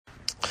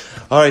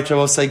All right,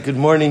 Shabbos, say good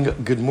morning.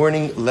 Good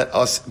morning. Let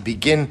us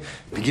begin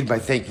by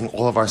thanking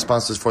all of our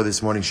sponsors for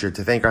this morning shir,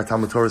 to thank our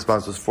Talmud Torah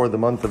sponsors for the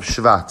month of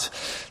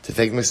Shvat, to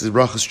thank Mrs.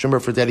 Bracha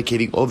Strimmer for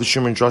dedicating all the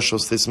Shimon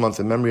Drushos this month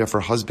in memory of her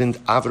husband,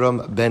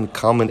 Avram ben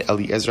Kalman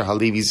Eliezer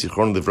Halevi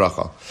Zichron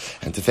Livracha,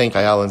 and to thank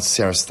Ayala and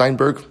Sarah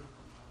Steinberg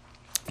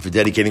for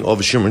dedicating all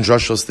the Shimon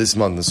Drushos this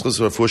month.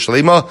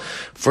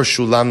 For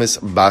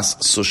Shulamis Bas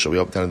Susha. We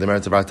hope that in the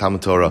merit of our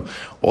Talmud Torah,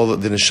 all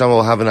of the Neshama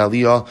will have an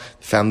Aliyah,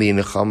 the family in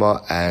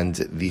Nechama, and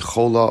the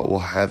Chola will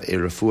have a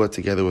Refuah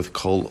together with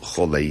Kol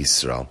Cholei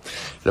Yisrael.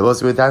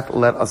 With that,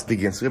 let us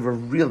begin. So we have a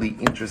really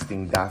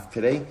interesting daf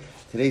today.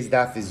 Today's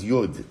daf is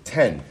Yud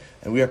 10,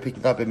 and we are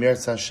picking up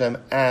Meretz Hashem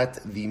at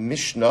the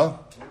Mishnah.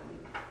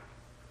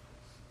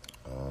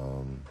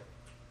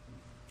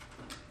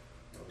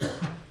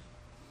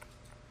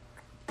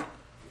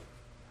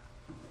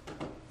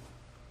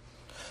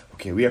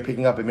 Okay, we are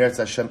picking up Meretz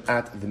Hashem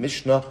at the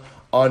Mishnah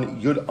on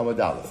Yud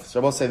Amud Aleph. So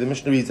I will say the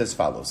Mishnah reads as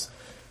follows.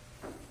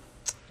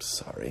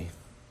 Sorry.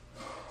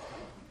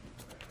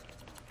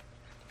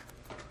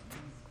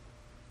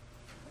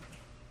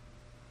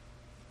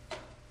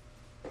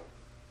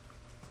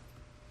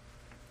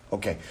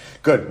 Okay,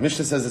 good.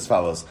 Mishnah says as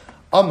follows.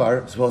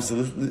 Amar, so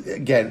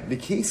again, the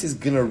case is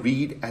going to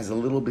read as a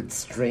little bit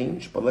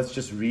strange, but let's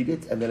just read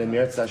it, and then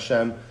Meretz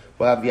Hashem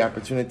we'll have the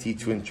opportunity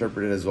to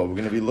interpret it as well. We're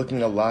going to be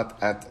looking a lot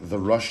at the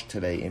Rush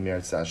today in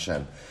Meretz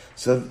Hashem.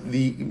 So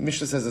the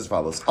Mishnah says as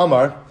follows.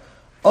 Amar,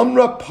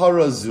 Amra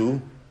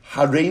parazu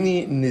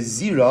hareini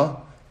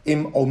nizira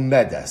im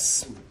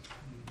omedes.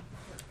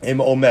 Im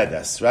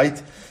omedes,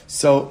 right?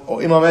 So,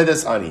 im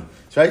omedes ani.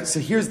 Right? So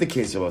here's the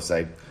case, you will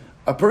say.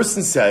 A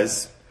person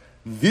says,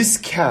 this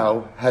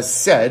cow has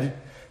said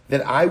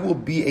that I will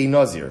be a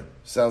Nazir.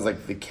 Sounds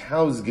like the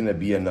cow's going to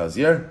be a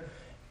Nazir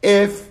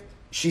if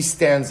she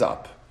stands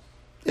up.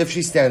 If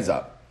she stands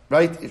up,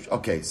 right?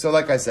 Okay, so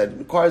like I said, it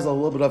requires a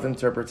little bit of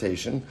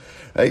interpretation,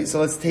 right? So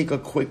let's take a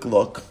quick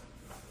look.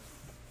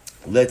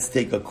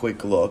 Actually,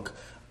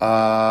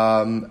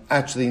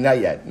 not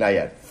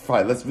yet.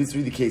 Fine, let's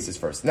read the cases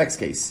first. Next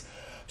case.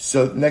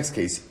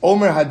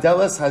 Omer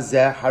hadelas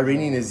hazeh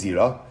harini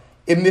nazira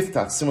im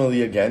miftach.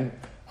 Similarly again,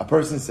 a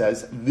person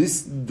says,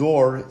 this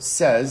door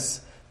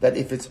says that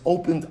if it's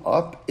opened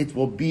up, it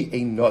will be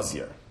a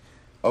nazir.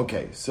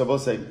 Okay, so we'll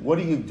say, what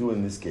do you do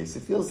in this case?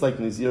 It feels like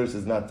Nazirus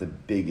is not the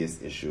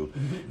biggest issue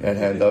at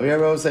hand over here.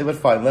 We'll say, but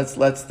fine,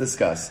 let's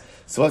discuss.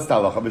 So what's the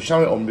halacha?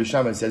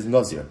 Beishamai says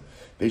Nazir.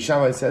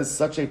 Beishamai says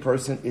such a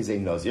person is a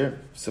Nazir.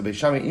 So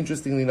Beishamai,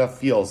 interestingly enough,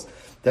 feels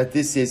that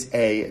this is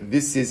a.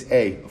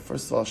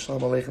 First of all,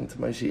 Shalom Aleichem to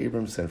Maishi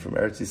Abramson from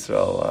Eretz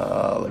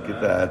Yisrael. Look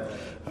at that.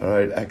 All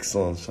right,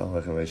 excellent. Shalom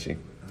Aleichem Maishi.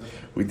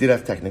 We did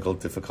have technical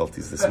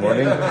difficulties this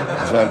morning, I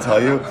just want to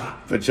tell you,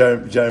 but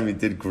Jeremy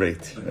did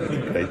great.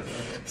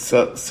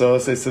 So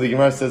the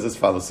Gemara says as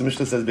follows. The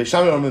Mishnah says,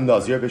 Beishamai omrim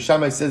Nazir.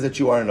 Beishamai says that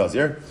you are a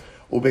Nazir.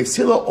 Beis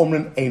Hillel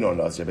omrim eino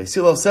Nazir. Beis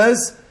Hillel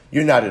says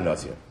you're not a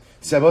Nazir.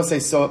 So I will say,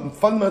 so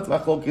fundamental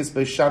machlokes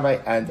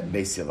Beishamai and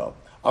Beis Hillel.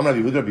 Amar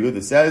Rabbi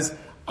Yehuda says,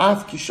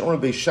 Af kishon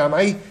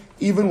Beishamai,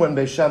 even when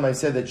Beishamai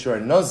said that you're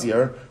a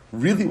Nazir,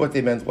 really what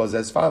they meant was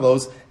as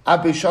follows.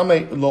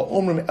 Beishamai lo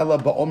omrim ela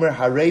ba'omer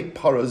harei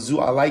parazu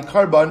alai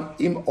karban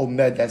im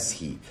omedes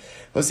hi.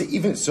 Let's say,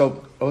 even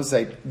so, let's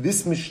say,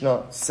 this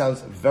Mishnah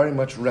sounds very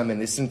much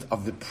reminiscent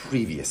of the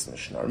previous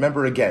Mishnah.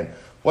 Remember again,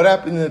 what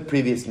happened in the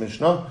previous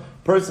Mishnah?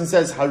 Person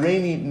says,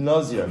 Hareini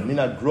Nazir,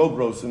 mina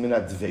grogros,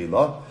 mina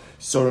dveila.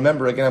 So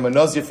remember again, I'm a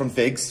Nazir from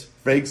figs.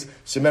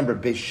 So remember,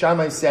 Beis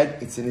Shammai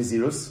said it's a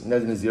Nazirus,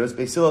 Ned Nazirus.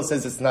 Beis Hillel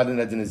says it's not a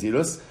Ned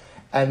Nazirus.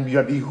 And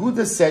Rabbi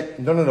Yehuda said,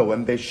 no.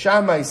 When Beis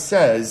Shammai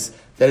says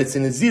that it's a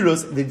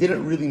Nazirus, they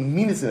didn't really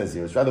mean it's a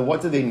Nazirus. Rather,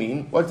 what do they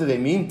mean?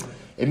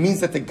 It means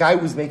that the guy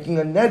was making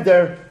a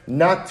neder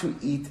not to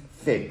eat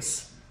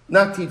figs.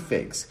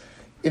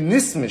 In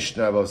this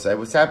Mishnah, I will say,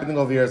 what's happening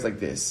over here is like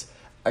this.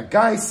 A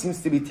guy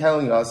seems to be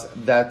telling us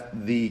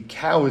that the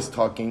cow is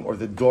talking or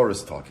the door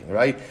is talking,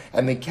 right?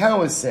 And the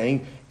cow is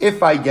saying,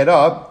 if I get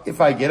up,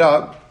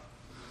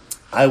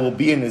 I will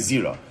be a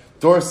Nazirah.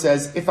 Door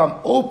says, if I'm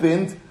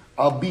opened,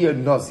 I'll be a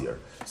Nazir.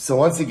 So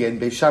once again,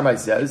 Beis Shammai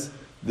says,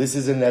 this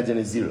is a Neder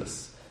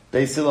Nazirus.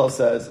 Beis Hillel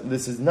says,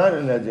 this is not a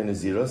Neder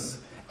Nazirus.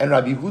 And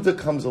Rabbi Yehuda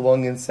comes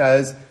along and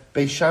says,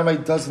 Beis Shammai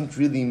doesn't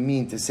really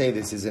mean to say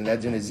this is a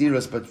Neder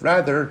Nazirus, but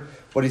rather,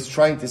 what he's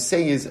trying to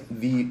say is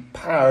the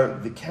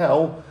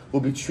cow, will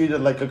be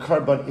treated like a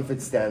karban if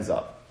it stands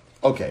up.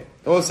 Okay,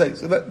 we'll say,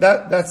 so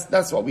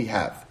that's what we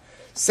have.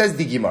 Says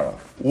the Gemara,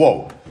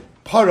 whoa,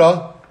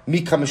 para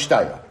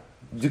mikamashtaya.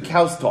 Do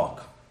cows talk?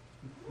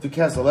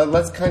 So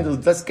let's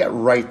get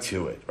right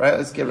to it, right?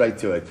 Let's get right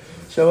to it.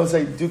 So I'll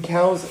say, do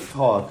cows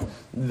talk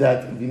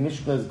that the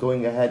Mishnah is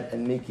going ahead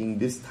and making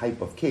this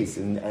type of case?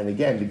 And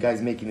again, the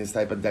guy's making this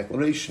type of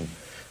declaration.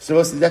 So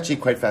it's actually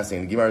quite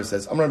fascinating. The Gemara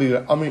says, Amar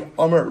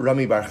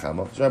Rami Bar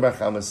Chama. So Rami Bar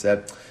Chama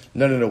said,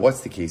 no, what's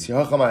the case? So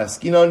I'll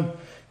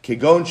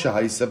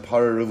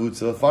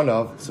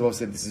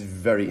say, this is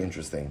very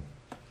interesting.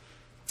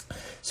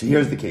 So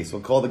here's the case.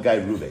 We'll call the guy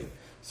Reuben.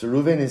 So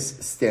Reuven is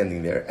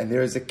standing there, and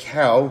there is a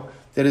cow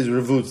that is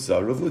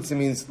revutza. Revutza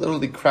means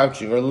literally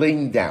crouching or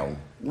laying down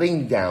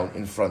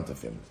in front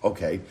of him.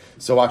 Okay,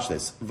 so watch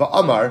this.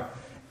 Va'amar,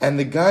 and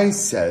the guy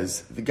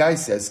says,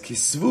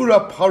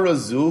 Kisvura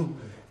parazu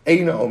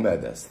eina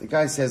omedes. The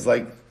guy says,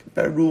 like,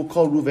 we'll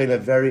call Reuven a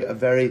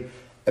very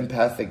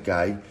empathic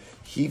guy.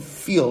 He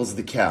feels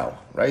the cow,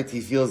 right?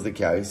 He feels the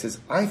cow. He says,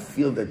 I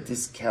feel that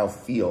this cow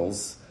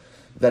feels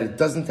that it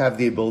doesn't have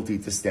the ability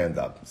to stand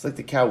up. It's like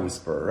the cow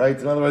whisperer, right?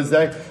 In other words,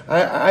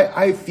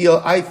 I feel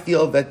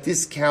that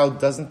this cow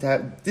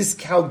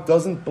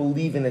doesn't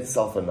believe in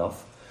itself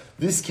enough.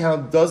 This cow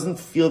doesn't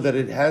feel that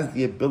it has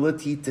the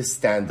ability to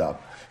stand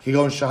up. He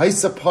goes,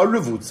 Shahaisa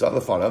parivutza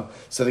lefanav.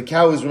 So the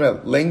cow is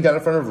laying down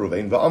in front of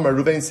Reuven. Va'amar,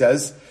 Reuven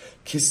says,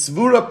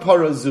 Kisvura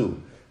parazu.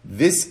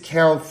 This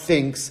cow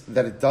thinks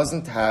that it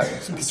doesn't have,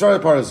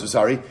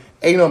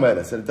 Eino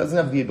medes, that it doesn't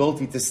have the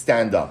ability to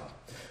stand up.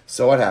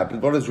 So what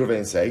happens? What does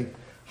Reuven say?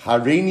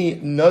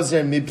 Hareini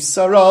nazir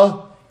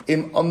mibsara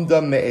im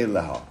amda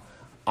me'eleha.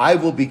 I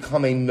will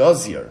become a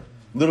nazir.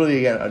 Literally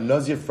again, a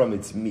nazir from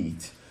its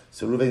meat.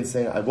 So Reuven is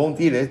saying, I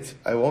won't eat it,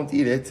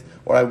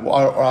 or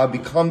I'll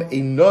become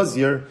a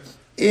nazir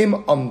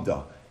im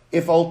amda.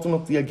 If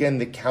ultimately again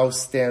the cow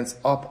stands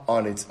up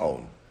on its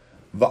own.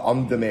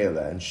 Va'amda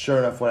me'eleha. And sure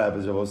enough, what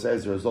happens? Rabbi says,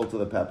 as a result of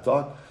the pep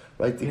talk,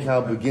 right? The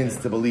cow begins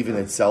to believe in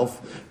itself,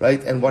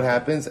 right? And what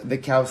happens? The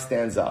cow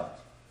stands up.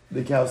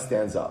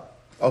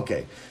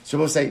 Okay, so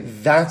we'll say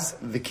that's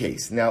the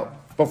case. Now,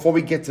 before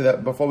we get to the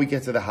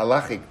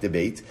halachic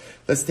debate,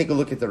 let's take a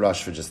look at the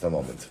Rush for just a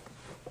moment.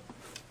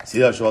 See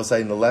that we'll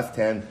say in the left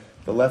hand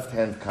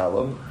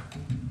column,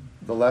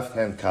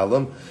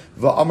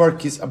 va'amar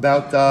kis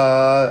about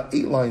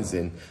 8 lines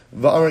in.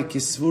 Va'amar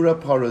kisvura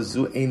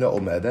parazu eina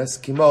omedes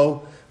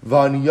kimo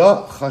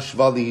v'anya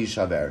chashva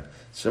lihishaver.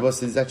 Shabbos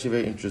says it's actually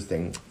very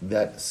interesting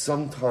that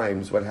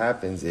sometimes what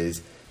happens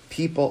is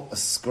people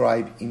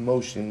ascribe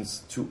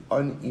emotions to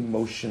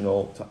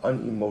unemotional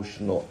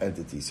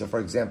entities. So, for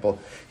example,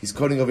 he's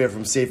quoting over here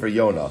from Sefer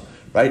Yonah,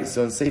 right?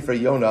 So in Sefer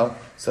Yonah,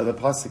 so the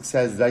pasuk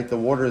says, right,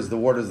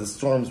 the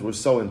storms were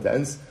so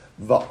intense.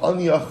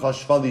 Va'anya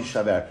chashvali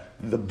shaver.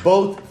 The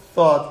boat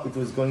thought it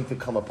was going to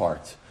come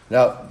apart.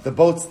 Now, the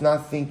boat's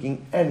not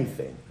thinking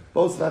anything.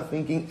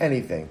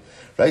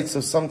 Right? So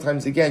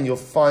sometimes, again, you'll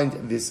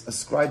find this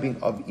ascribing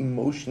of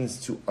emotions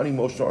to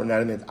unemotional or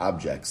inanimate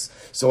objects.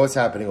 So what's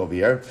happening over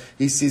here?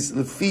 He says,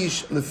 Lefi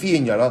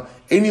inyana,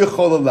 ein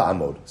yochola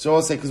la'amod. So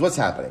I'll say, because what's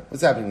happening?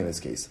 What's happening in this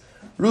case?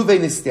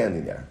 Reuven is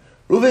standing there.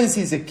 Reuven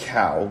sees a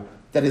cow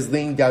that is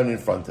laying down in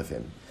front of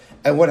him.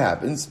 And what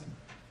happens?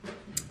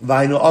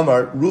 Vainu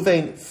Amar,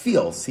 Reuven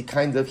feels, he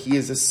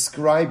is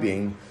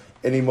ascribing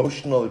an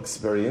emotional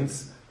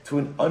experience to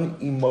an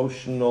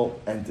unemotional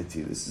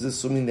entity. This is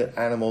assuming that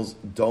animals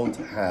don't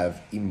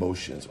have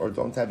emotions, or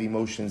don't have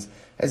emotions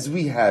as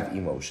we have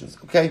emotions.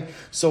 Okay?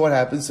 So what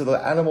happens? So the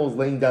animal is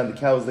laying down, the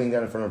cow is laying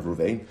down in front of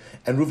Reuven,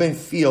 and Reuven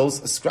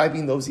feels,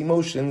 ascribing those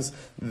emotions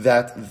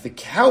that the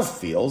cow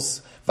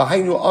feels.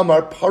 V'hainu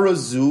amar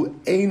parazu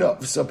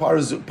eina, so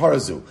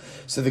parazu.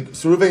 So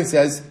Reuven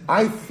says,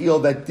 I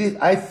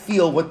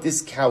feel what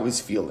this cow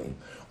is feeling.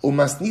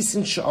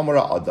 Umasnisin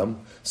she'amara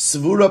adam,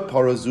 svura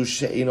parazu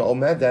she'eina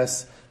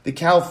omedes. The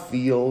cow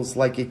feels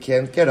like it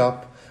can't get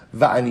up.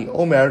 Va'ani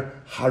omer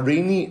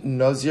harini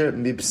nazir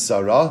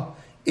mibsara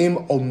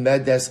im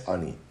omedes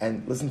ani.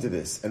 And listen to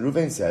this. And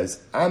Reuven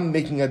says, I'm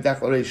making a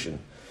declaration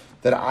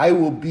that I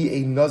will be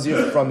a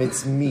nazir from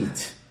its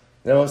meat.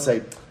 Now I'll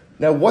say,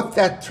 now what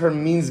that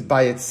term means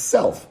by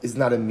itself is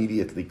not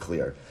immediately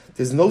clear.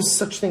 There's no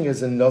such thing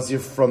as a nazir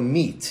from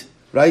meat,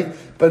 right?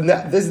 But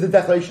this is the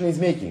declaration he's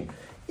making.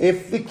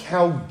 If the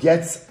cow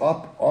gets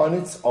up on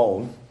its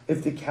own,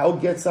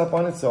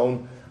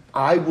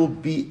 I will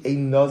be a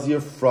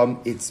nazir from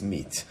its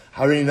meat.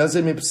 Harini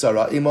nazir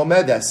mipsara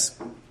imomedes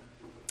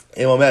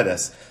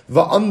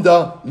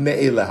va'amda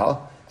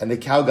me'eleha, and the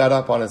cow got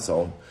up on its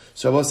own.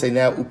 So I will say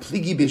now,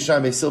 upligi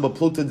b'sham besilba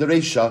pluta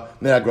dereisha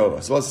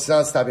minagrova. So let's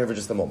stop here for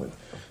just a moment.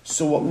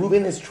 So what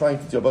Reuven is trying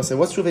to do, I will say,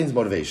 what's Reuven's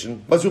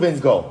motivation? What's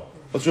Reuven's goal?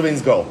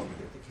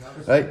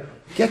 Right?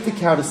 Get the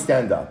cow to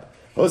stand up.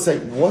 I will say,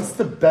 what's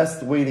the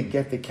best way to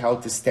get the cow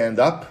to stand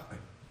up?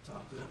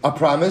 A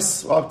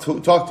promise, well,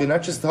 talk to it,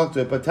 not just talk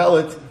to it, but tell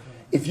it,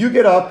 if you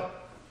get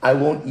up, I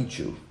won't eat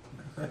you.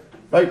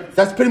 Right?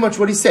 That's pretty much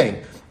what he's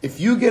saying. If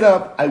you get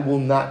up, I will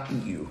not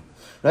eat you.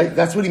 Right?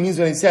 That's what he means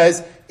when he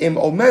says, Im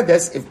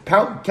omedes, if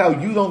cow,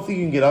 you don't think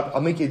you can get up,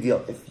 I'll make you a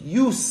deal. If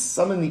you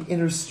summon the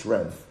inner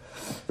strength,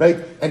 right,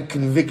 and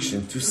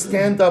conviction to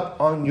stand up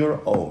on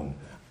your own,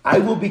 I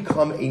will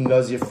become a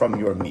nazir from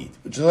your meat.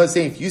 Which is what I'm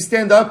saying, if you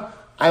stand up,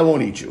 I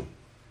won't eat you.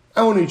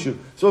 So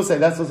we'll say,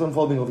 that's what's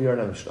unfolding over here in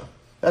our Mishnah.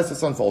 That's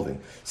what's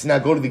unfolding. So now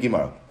go to the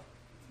Gemara.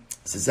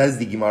 So it says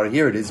the Gemara,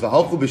 here it is,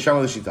 V'halchu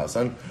b'shama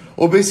l'shitasan,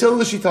 or b'sil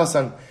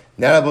l'shitasan.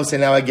 Now Rabbi say,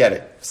 now I get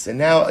it. So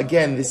now,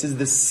 again, this is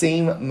the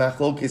same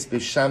machlokes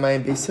b'shamai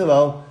and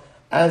b'silal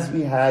as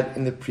we had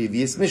in the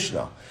previous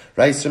Mishnah.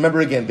 Right? So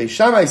remember again,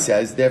 Beishamai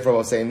says, therefore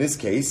I'll say in this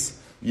case,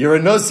 you're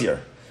a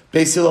nazir.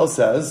 Beisilal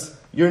says,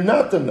 you're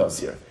not a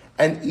nazir.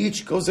 and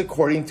each goes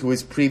according to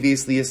his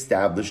previously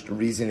established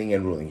reasoning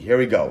and ruling. Here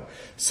we go.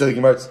 So the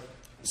Gemara,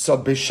 so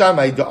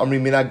Beishamai do Amri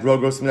Minag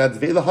Grogros Minad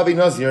Dveila Havi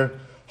Nazir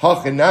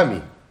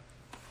Hachenami.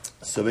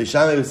 So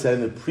Beishamai said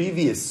in the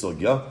previous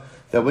sugya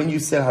that when you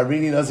said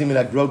Harini Nazir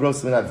Minag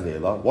Grogros Minad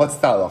Dveila, what's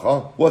the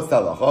halacha? What's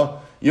the halacha?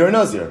 You're a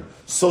Nazir.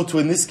 So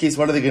in this case,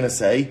 what are they going to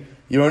say?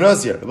 You're a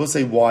Nazir. We'll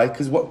say why?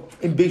 Because what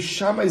in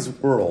Beishamai's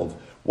world,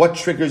 what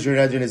triggers your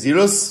Nadir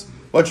Nazirus?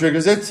 What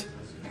triggers it?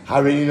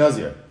 Harini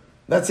Nazir.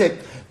 That's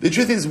it. The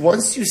truth is,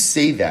 once you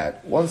say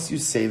that,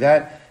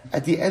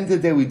 at the end of the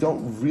day, we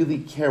don't really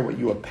care what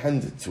you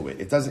append to it.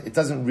 It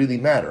doesn't really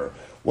matter.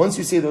 Once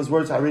you say those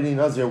words, Harini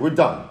Nazir, we're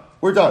done.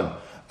 We're done.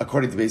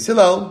 According to Beis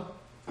Hillel,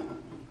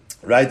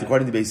 right?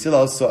 According to Beis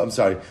Hillel, so I'm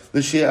sorry.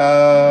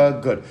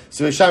 Good.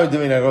 So Beisham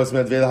doing Agros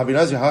Medvela Havi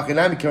Nazir,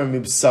 Hachinami Kerem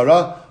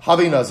Mibsara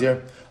Havi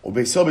Nazir. Or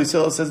Beis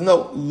Hillel says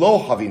no, lo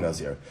Havi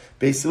Nazir.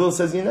 Beis Hillel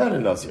says you're not a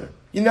Nazir.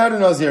 You're not a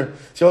Nazir.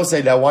 So I'll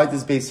say now, why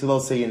does Beis Hillel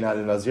say you're not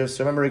a Nazir?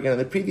 So remember again in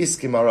the previous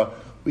Gemara,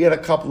 we had a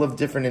couple of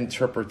different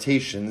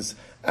interpretations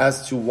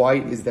as to why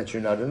it is that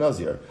you're not a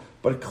Nazir.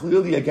 But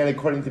clearly, again,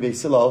 according to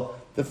Beis Hillel,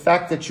 the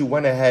fact that you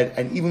went ahead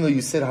and even though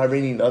you said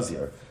Harini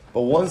Nazir,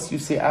 but once you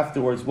say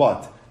afterwards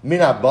what?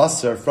 Mina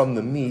basar, from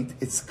the meat,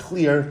 it's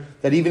clear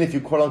that even if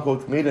you quote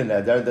unquote made a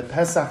neder, the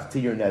Pesach to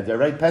your neder,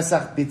 right?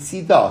 Pesach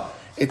bitzida,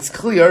 it's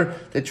clear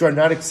that you are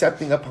not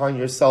accepting upon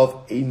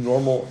yourself a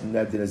normal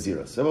neder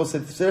nazirus. So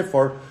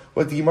therefore,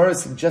 what the Gemara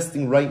is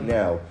suggesting right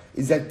now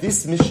is that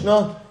this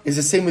Mishnah is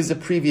the same as the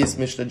previous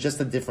Mishnah, just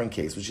a different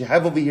case. What you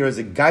have over here is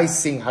a guy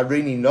saying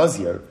Harini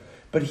Nazir,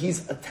 but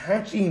he's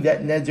attaching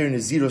that neder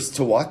nazirus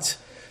to what?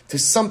 To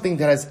something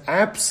that has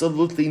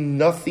absolutely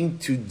nothing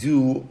to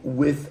do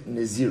with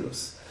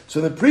nazirus. So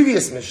in the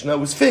previous Mishnah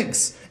was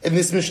figs. In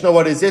this Mishnah,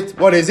 what is it?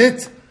 What is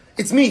it?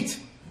 It's meat.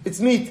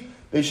 It's meat.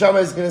 Beis Shammai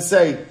is going to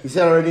say, he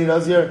said already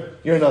Nazir,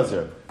 you're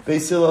Nazir.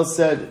 Beis Hillel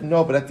said,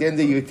 no, but at the end of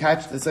the day, you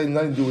attach to something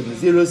nothing to do with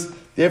Nazirus,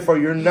 therefore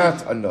you're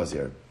not a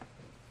Nazir.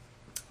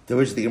 To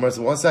which the Gemara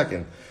said, 1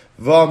 second.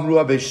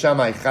 V'amrua Beis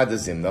Shammai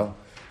chadazimna.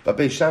 But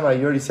Beis Shammai,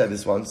 you already said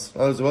this once.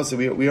 In other words,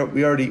 we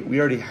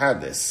already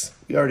had this.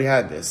 We already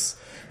had this.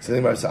 So the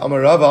Gemara said,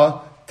 Amar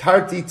Rava,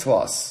 tarti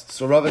twas.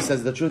 So Rava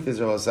says, the truth is,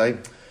 Rava say,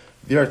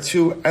 there are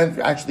 2, and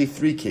actually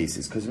 3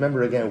 cases. Because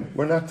remember again,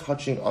 we're not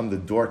touching on the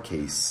door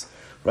case.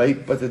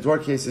 Right? But the door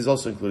case is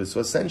also included. So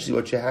essentially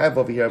what you have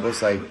over here,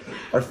 Abosai,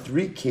 are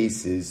 3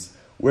 cases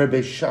where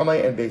Beis Shammai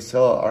and Beis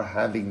Hillel are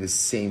having the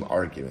same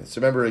argument.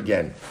 So remember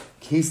again,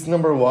 case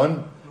number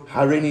 1,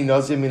 Hareini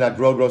Nazir min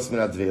agrogros min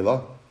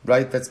advela.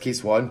 Right? That's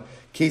case 1.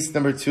 Case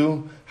number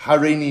 2,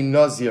 Hareini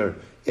Nazir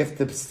if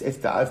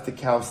the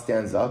cow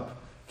stands up.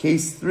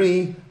 Case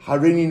 3,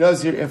 Hareini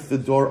Nazir if the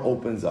door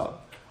opens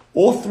up.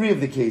 All 3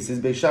 of the cases,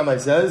 Beis Shammai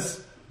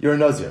says, you're a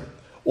Nazir.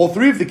 All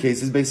 3 of the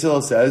cases, Beis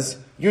Hillel says,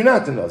 you're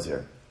not a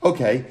Nazir.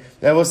 Okay,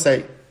 now we'll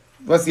say,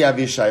 what's the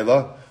Avi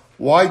Shaila?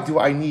 Why do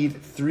I need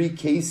 3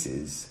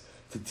 cases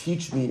to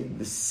teach me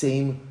the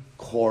same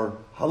core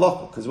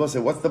halacha? Because we'll say,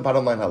 what's the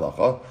bottom line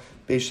halacha?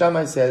 Beis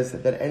Shammai says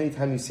that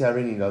anytime you say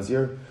Hareini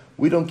Nazir,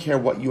 we don't care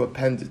what you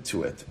append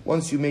to it.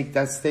 Once you make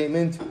that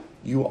statement,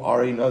 you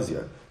are a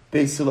Nazir.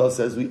 Beis Hillel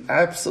says we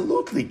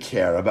absolutely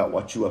care about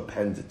what you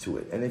append to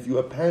it. And if you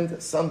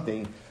append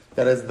something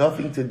that has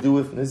nothing to do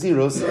with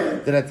Nazirus,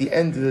 then at the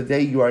end of the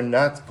day, you are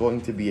not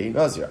going to be a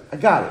Nazir. I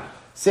got it.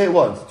 Say it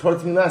once. Taught it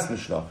to me last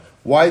Mishnah.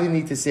 Why do you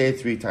need to say it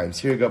 3 times?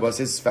 Here you go, boss.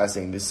 This is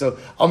fascinating. So,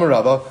 Amar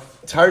Rava,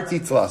 Tarti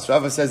Tlas.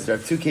 Rava says there are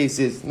 2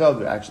 cases. No,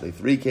 there are actually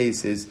 3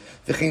 cases.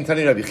 V'chein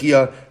Tani Rabbi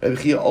Chia. Rabbi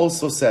Chia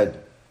also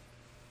said,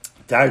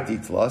 Tarti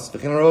Tlas.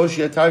 V'chein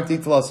Roshia, Tarti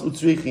Tlas,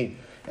 Utzrichi.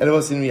 And it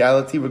was in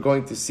reality, we're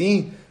going to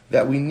see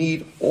that we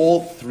need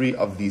all 3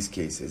 of these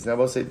cases. Now, I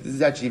will say, this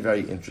is actually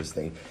very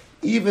interesting.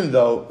 Even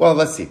though, well,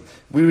 let's see.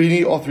 We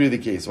need all 3 of the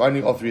cases. Why do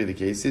we need all 3 of the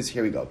cases?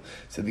 Here we go.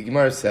 So the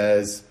Gemara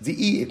says,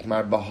 Di'i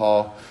itmar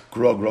baha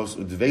grogros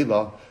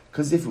udvela,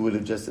 because if we would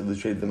have just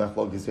illustrated the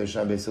machlokes Beis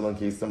Shammai Beis Hillel in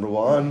case number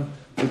 1,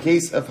 the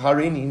case of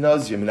Hareini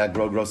Nazir minad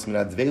grogros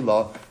minad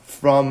dvela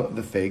from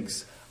the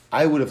figs,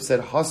 I would have said,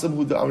 Hasam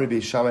hu da'amri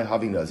Beis Shammai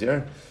havi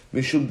Nazir,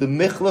 mishum de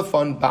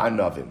michlafan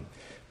ba'anavim.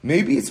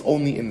 Maybe it's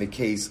only in the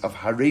case of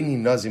Hareini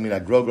Nazir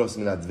minad grogros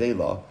minad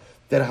dvela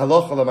that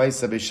halacha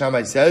l'maisa Beis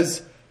Shammai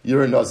says,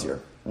 you're a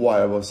Nazir. Why,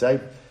 I will say?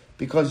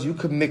 Because you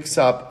could mix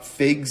up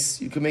figs,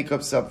 you can make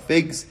up some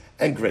figs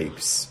and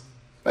grapes.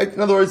 Right? In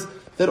other words,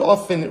 that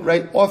often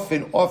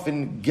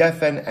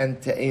gefen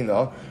and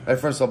te'ena, right?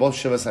 First of all, both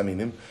shivas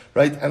aminim,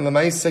 right? And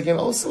l'mais again,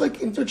 also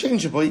like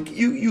interchangeable.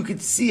 You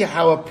could see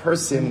how a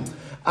person,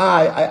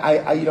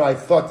 I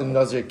thought the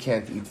Nazir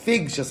can't eat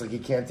figs, just like he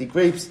can't eat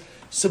grapes.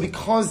 So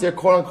because they're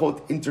quote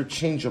unquote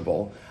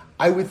interchangeable,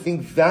 I would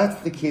think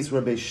that's the case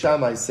where Beis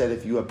Shammai said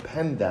if you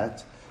append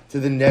that to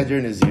the neder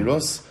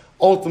nazirus,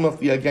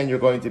 ultimately again you're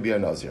going to be a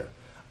nazir.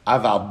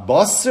 Aval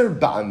basar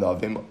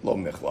ba'anavim lo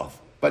michlaf.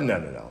 But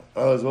no.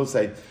 As we'll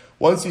say,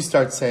 once you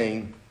start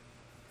saying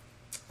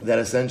that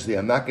essentially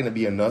I'm not going to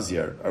be a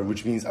nazir, or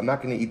which means I'm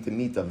not going to eat the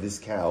meat of this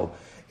cow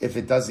if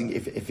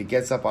it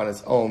gets up on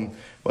its own.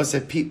 We'll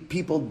say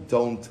people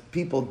don't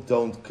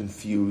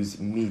confuse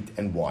meat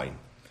and wine.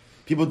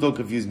 People don't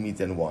confuse meat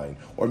and wine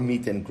or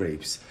meat and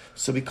grapes.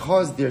 So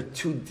because they're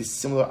two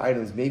dissimilar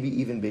items, maybe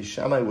even Beis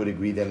Shammai would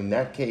agree that in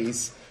that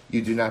case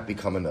you do not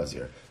become a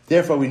nazir.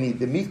 Therefore, we need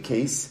the meat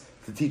case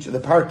to teach, the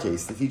par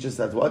case to teach us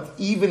that what?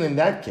 Even in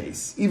that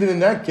case,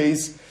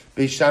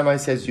 Beis Shammai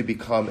says you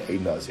become a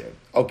nazir.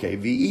 Okay,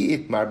 v'i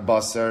itmar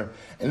basar,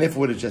 and if it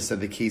would have just said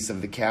the case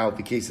of the cow,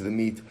 the case of the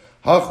meat,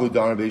 hachu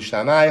dar Beis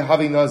Shammai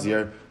havi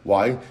nazir.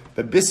 Why?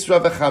 The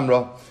bisra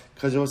v'chamra.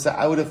 Because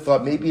I would have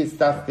thought maybe it's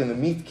stuck in the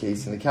meat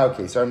case, in the cow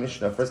case, our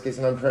Mishnah, first case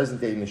in our present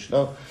day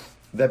Mishnah,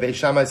 that Beis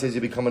Shammai says you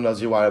become a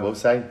nazir. Why? I will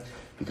say,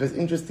 because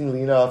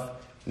interestingly enough,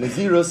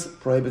 Nazirus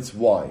prohibits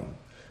wine.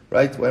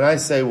 Right? When I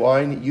say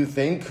wine, you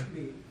think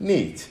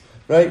meat.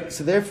 Right?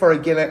 So therefore,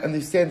 again, I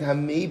understand how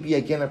maybe,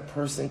 again, a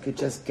person could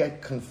just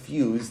get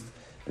confused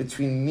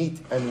between meat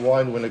and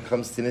wine when it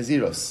comes to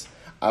Nazirus.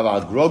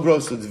 About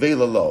grogros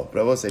udveila lo.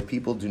 But I will say,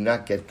 people do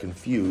not get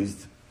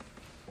confused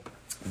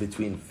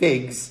between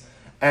figs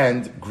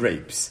and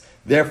grapes.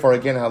 Therefore,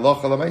 again,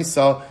 halacha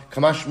l'maisa,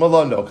 kamash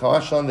malono,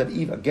 kamash on that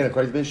even, again,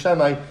 according to Beis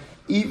Shammai,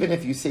 even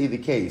if you say the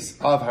case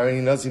of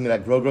harini nazir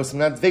minat grogros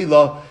minat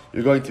dveila,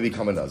 you're going to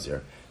become a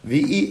nazir.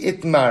 V'i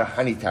itmar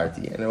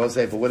hanitarti, and I will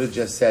say, if I would have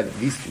just said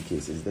these two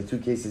cases, the two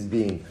cases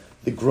being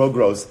the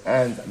grogros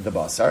and the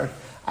basar,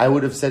 I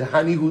would have said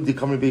hanihu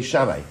dekamar Beis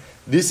Shammai.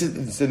 This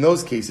is in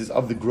those cases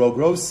of the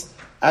grogros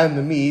and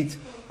the meat,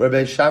 where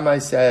Beis Shammai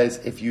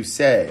says, if you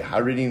say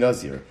harini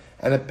nazir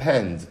and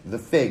append the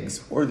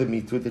figs or the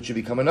meat to it, that should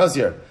become a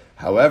nazir.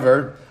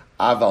 However,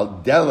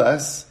 aval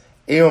delas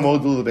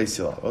eamodul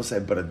beisila. I will say,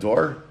 but a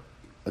door,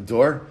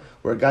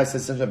 where a guy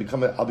says, I'll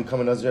become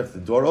a nazir if the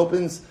door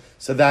opens.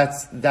 So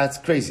that's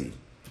crazy.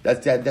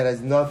 That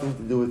has nothing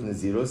to do with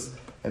nazirus,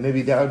 and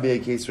maybe that would be a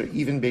case where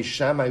even Beis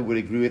Shammai would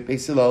agree with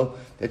Beis Hillel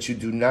that you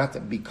do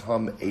not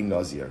become a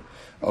nazir.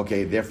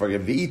 Okay, therefore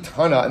again,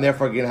 v'itana, and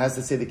therefore again it has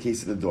to say the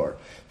case of the door.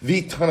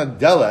 V'itana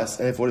delas,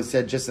 and if it would have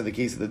said just in the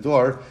case of the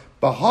door,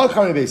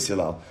 b'ha'kami Beis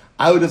Hillel,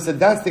 I would have said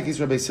that's the case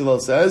where Beis Hillel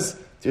says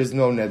there's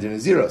no neder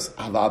nazirus.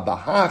 Ava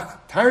b'hach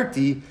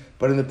tarti,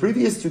 but in the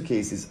previous two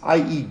cases,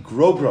 i.e.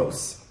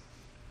 grogros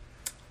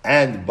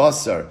and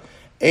basar,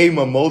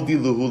 Ema moldi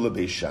luhula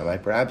Beis Shammai.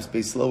 Perhaps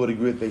Beis Hillel would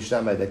agree with Beis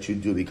Shammai that you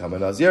do become a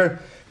nazir.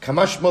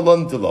 Kamash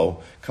malon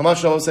delo.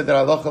 Kamash Hillel said that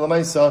halacha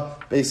l'maisa.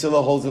 Beis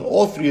Hillel holds in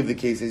all three of the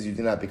cases you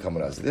do not become a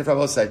nazir. Therefore, I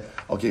will say,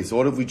 okay, so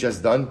what have we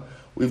just done?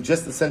 We've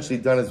just essentially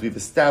done is we've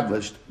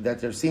established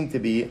that there seem to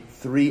be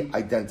three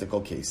identical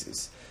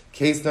cases.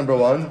 Case number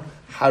one,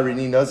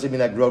 harini nazir min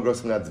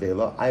agrogros min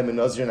advela. I am a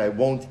nazir and I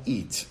won't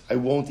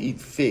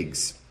eat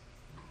figs,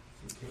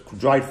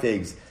 dried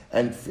figs,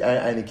 and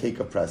a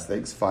cake of pressed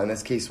figs. Fine,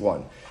 that's case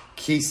one.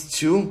 Case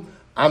two,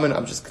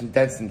 I'm just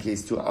condensing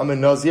case two. I'm a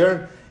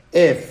nazir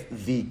if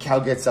the cow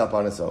gets up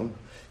on its own.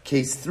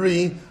 Case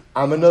three,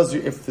 I'm a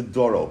nazir if the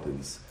door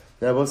opens.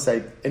 Now I will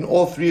say, in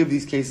all three of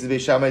these cases,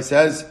 Beis Shammai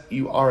says,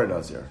 you are a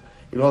nazir.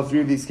 In all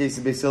three of these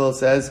cases, Beis Hillel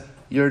says,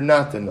 you're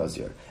not a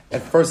nazir.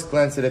 At first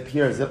glance, it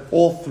appears that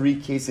all three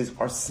cases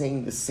are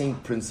saying the same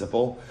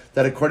principle,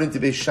 that according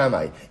to Beis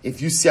Shammai,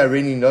 if you say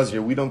Harini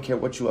Nazir, we don't care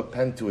what you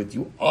append to it,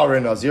 you are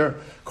a Nazir.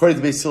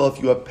 According to Beis Hillel,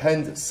 if you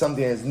append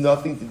something that has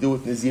nothing to do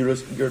with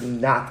Nazirus, you're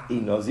not a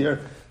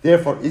Nazir.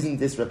 Therefore, isn't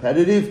this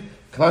repetitive?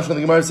 Kamash the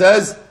Gemara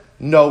says,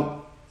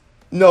 no,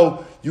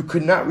 you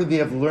could not really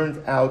have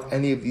learned out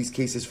any of these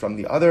cases from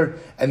the other,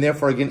 and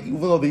therefore, again, even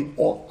though they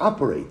all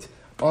operate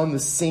on the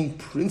same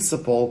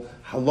principle,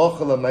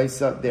 halacha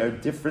l'maisa, they are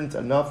different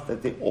enough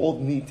that they all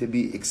need to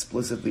be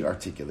explicitly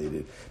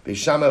articulated. Beis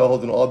Shammai will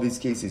hold in all these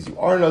cases you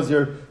are a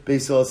nazir.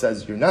 Beis Hillel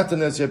says you're not a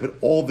nazir, but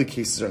all the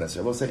cases are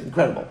nazir. We'll say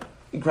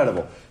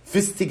incredible,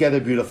 fits together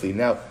beautifully.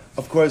 Now,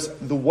 of course,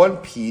 the one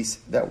piece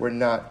that we're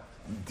not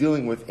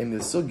dealing with in the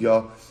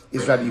sugya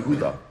is Rabbi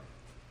Yehuda.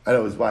 I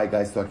know it's why a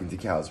guy's talking to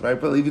cows, right?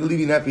 But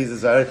leaving that piece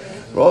aside,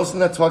 we're also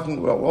not talking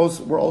about Rabbi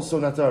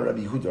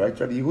Yehuda, right?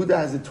 Rabbi Yehuda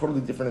has a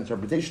totally different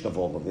interpretation of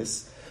all of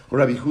this. Where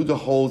Rabbi Yehuda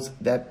holds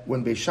that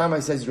when Beis Shammai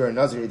says you're a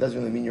nazir, it doesn't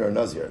really mean you're a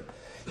nazir.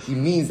 He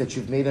means that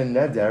you've made a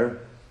neder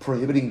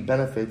prohibiting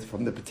benefit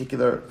from the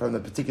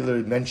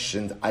particular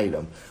mentioned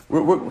item.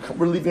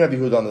 We're leaving Rabbi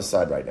Yehuda on the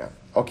side right now.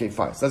 Okay,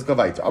 fine. So let's go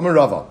weiter. I'm a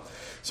Rava.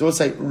 So we'll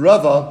say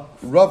Rava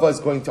is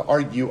going to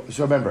argue.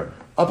 So remember,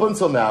 up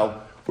until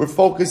now, we're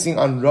focusing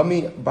on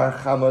Rami Bar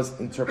Chama's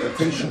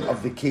interpretation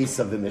of the case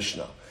of the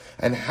Mishnah.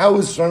 And how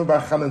is Rami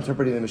Bar Chama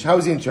interpreting the Mishnah? How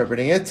is he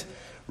interpreting it?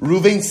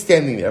 Reuven's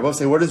standing there. I will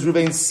say, what does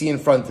Reuven see in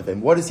front of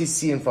him? What does he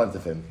see in front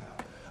of him?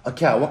 A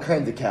cow. What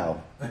kind of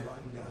cow?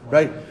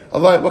 Right?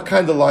 What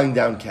kind of lying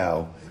down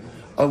cow?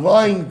 A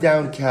lying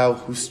down cow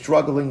who's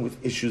struggling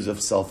with issues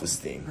of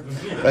self-esteem.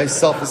 Right?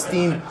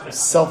 Self-esteem,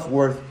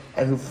 self-worth,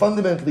 and who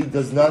fundamentally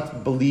does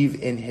not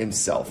believe in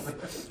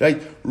himself.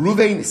 Right?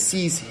 Reuven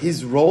sees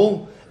his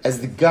role as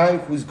the guy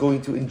who's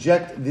going to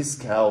inject this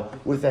cow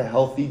with a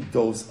healthy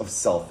dose of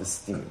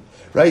self-esteem.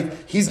 Right?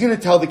 He's going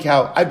to tell the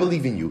cow, I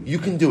believe in you. You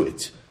can do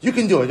it. You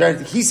can do it, right?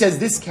 He says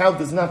this cow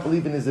does not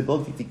believe in his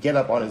ability to get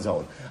up on his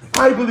own.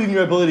 I believe in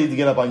your ability to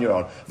get up on your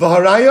own.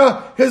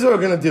 Vaharaya, here's what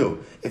we're going to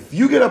do. If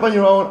you get up on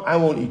your own, I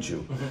won't eat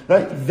you.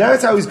 Right?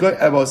 That's how he's going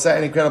about that.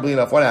 And incredibly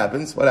enough, what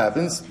happens?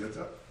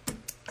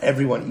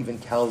 Everyone, even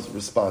cows,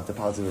 respond to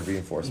positive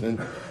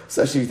reinforcement,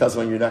 especially if he tells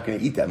someone you're not going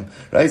to eat them,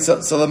 right? So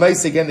the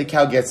mice again, the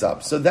cow gets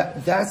up. So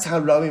that's how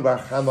Rabbi Bar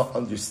Chama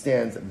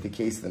understands the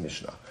case of the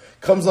Mishnah.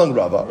 Comes along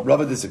Rava.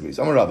 Rava disagrees.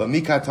 Amar Rava,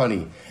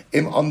 mikatani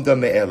im amda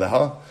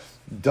me'eleha.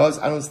 I don't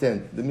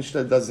understand. The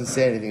Mishnah doesn't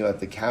say anything about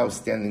the cow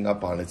standing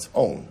up on its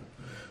own,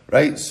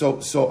 right?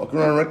 So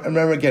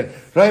remember again,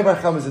 Rabbi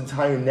Bar Chama's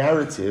entire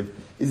narrative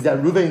is that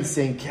Reuven is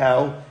saying,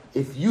 cow,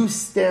 if you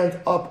stand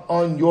up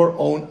on your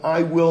own,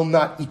 I will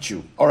not eat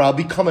you, or I'll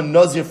become a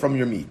nazir from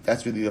your meat.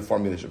 That's really the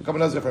formulation. Become a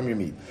nazir from your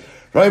meat.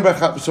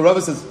 So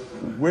Rava says,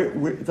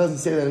 where it doesn't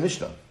say that in the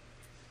Mishnah.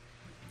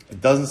 It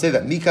doesn't say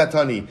that.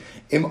 Mikatani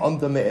im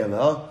amda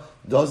me'ela.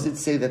 Does it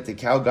say that the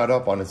cow got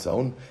up on its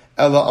own?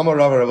 Ella Amar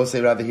Rava. Rava will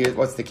say rather here.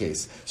 What's the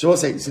case? So we'll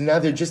say. So now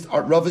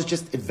Rava is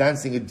just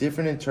advancing a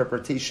different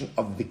interpretation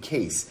of the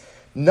case.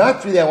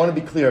 Not really. I want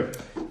to be clear.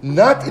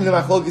 Not in the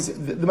machlokes.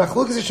 The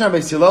machlokes of Sham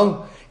Beis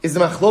Hillel is the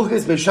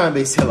machlokes Beisham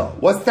Beis Hillel.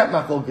 What's that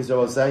machlokes?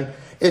 Rava will say.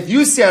 If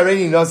you say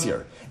Areni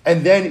Nazir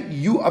and then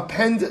you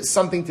append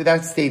something to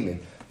that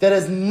statement that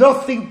has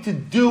nothing to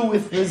do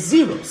with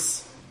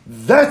Nazirus.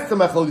 That's the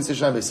machlokes of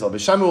Sham Beis Hillel.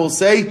 Beis Shammai will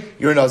say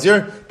you're a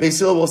Nazir. Beis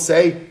Hillel will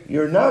say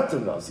you're not a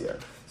Nazir.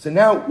 So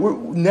now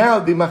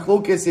the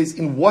machlokes is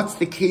in what's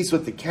the case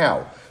with the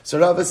cow. So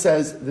Rava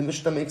says the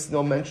Mishnah makes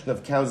no mention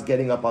of cows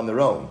getting up on their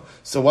own.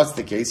 So what's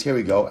the case? Here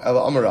we go.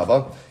 Ela Amar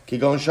Rava,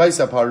 Kigon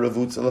Shaisa Par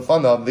Ravutz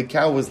Elefanav. The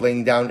cow was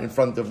laying down in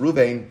front of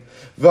Ruvain.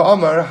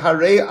 V'Amar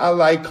Harei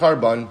Alai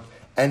Karban,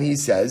 and he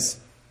says,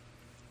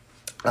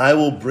 I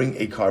will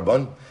bring a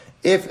karban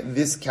if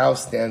this cow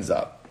stands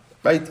up.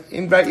 Right?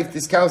 If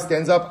this cow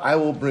stands up, I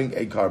will bring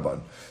a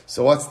karban.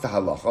 So what's the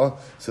halacha?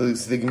 So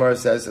the Gemara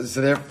says,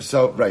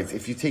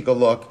 if you take a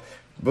look,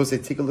 both say,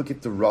 take a look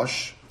at the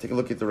rush. Take a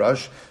look at the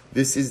rush.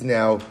 This is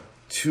now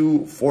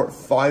 2, 4,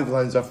 5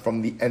 lines up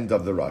from the end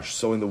of the rush.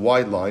 So in the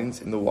wide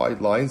lines,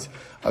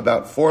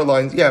 about 4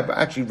 lines, but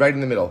actually right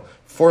in the middle.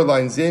 4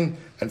 lines in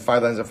and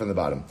 5 lines up from the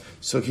bottom.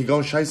 So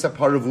Kigon Shaisa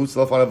Paravutz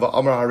Lafanav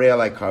Amar Harei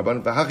Alai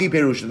Karban V'Hachi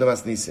Perush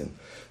Lemas Nisin.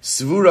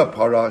 Svura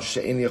Para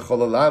She'en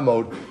Yechola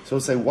Lamod. So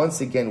say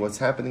once again, what's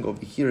happening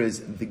over here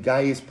is the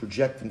guy is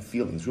projecting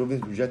feelings. Reuven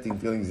is projecting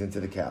feelings into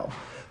the cow.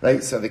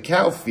 Right? So the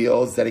cow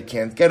feels that it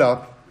can't get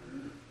up.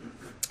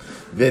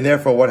 Then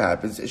therefore what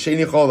happens? She'en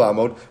Yechola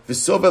Lamod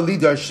V'Sova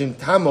Lidar Shin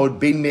Tamod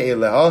Bein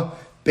Me'eleha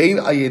Bein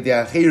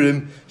Ayedei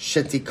Achirim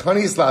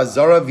Shetikanis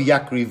La'azara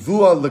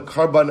V'Yakrivua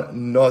Lekarban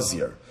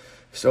Nazir.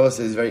 So it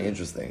says very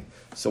interesting.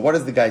 So what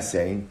is the guy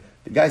saying?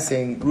 The guy's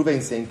saying,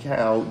 Reuven's saying,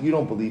 cow, you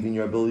don't believe in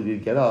your ability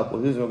to get up.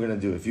 Well, here's what we're going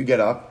to do. If you get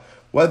up,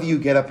 whether you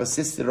get up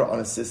assisted or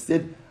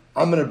unassisted,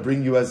 I'm going to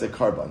bring you as a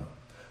karban.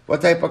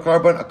 What type of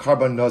karban? A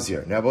karban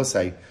nazir. Now, we'll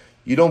say,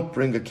 you don't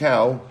bring a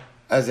cow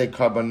as a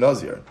karban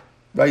nazir,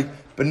 right?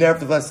 But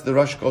nevertheless, the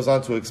Rosh goes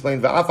on to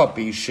explain,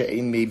 V'afapi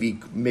she'ein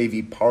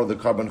maybe part of the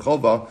karban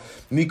chova,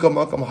 Miko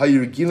makam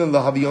hayirgilin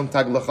lahaviyon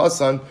tag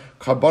lachasan,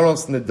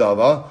 karbanos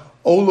nedava,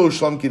 Olo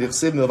shlam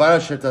kidichsiv milvara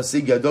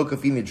shertasig yado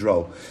kafini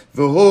dro.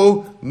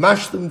 V'hu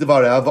mashlim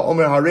devarev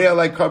v'omer harei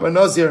alai karban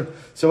nazir.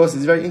 So it's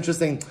very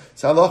interesting.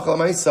 So halacha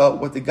l'maisa,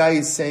 what the guy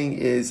is saying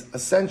is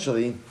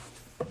essentially,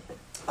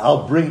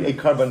 I'll bring a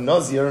karban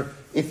nazir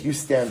if you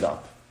stand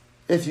up.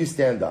 If you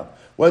stand up.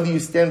 Whether you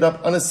stand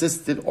up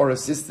unassisted or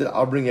assisted,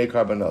 I'll bring a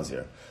karban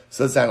nazir.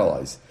 So let's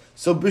analyze.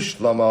 So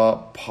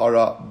bishlama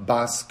para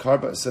bas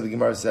karban. So the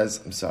Gemara says,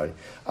 good.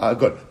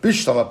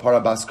 Bishlama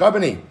para bas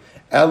karbani.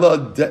 Ella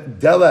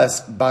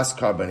deles bas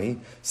karbani.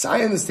 So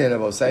I understand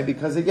about say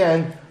because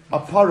again, a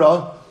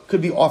para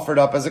could be offered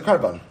up as a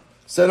karban.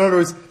 So in other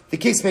words, the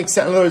case makes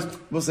sense. In other words,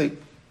 we'll say,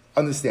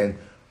 understand.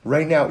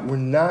 Right now, we're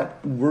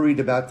not worried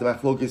about the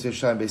machlokes of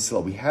Sham Beis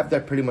Hillel. We have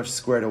that pretty much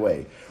squared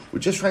away. We're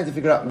just trying to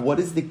figure out what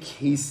is the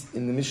case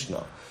in the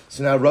Mishnah.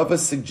 So now Rava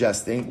is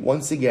suggesting,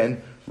 once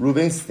again,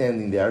 Reuven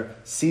standing there,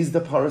 sees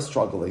the para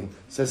struggling,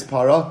 says,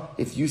 para,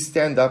 if you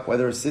stand up,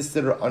 whether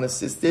assisted or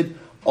unassisted,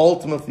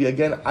 ultimately,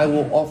 again, I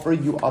will offer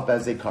you up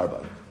as a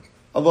karban.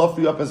 I'll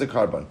offer you up as a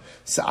karban.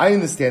 So I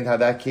understand how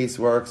that case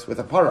works with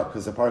a para,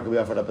 because a para can be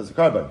offered up as a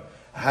karban.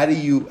 How do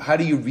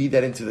you read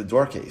that into the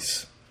door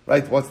case?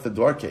 Right? What's the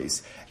door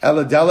case?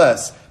 Ela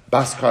deles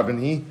bas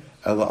karbani.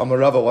 Ela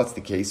amarava. What's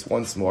the case?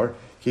 Once more.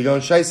 Kigon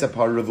shaisa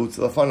par ravutz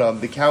lafanav.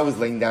 The cow is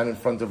laying down in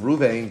front of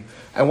Reuven,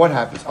 and what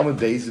happens? Amar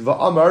beis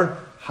va'amar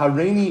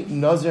hareini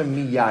nazir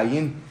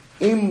miyayin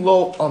im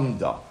lo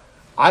amda.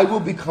 I will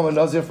become a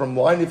nazir from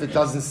wine if it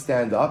doesn't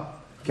stand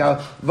up.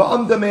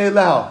 Va'amda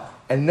me'elah.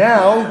 And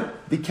now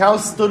the cow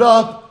stood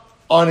up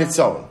on its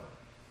own.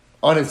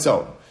 On its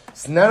own.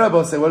 So now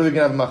Rabbi say, what are we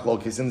going to have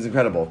machlokes? And it's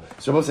incredible.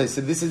 So Rabbi says,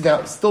 so this is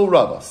now still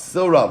Rava.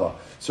 So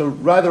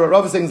rather,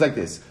 Rava saying is like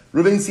this.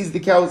 Reuven sees the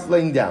cow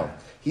laying down.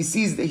 He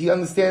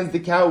understands the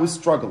cow is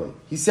struggling.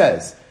 He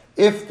says,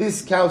 if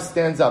this cow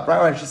stands up, right?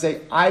 Or I should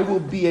say, I will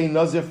be a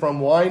nazir from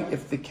wine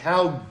if the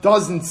cow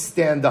doesn't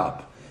stand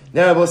up.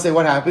 Now I will say,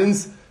 what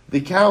happens?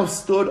 The cow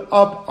stood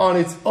up on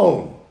its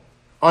own.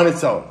 On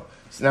its own.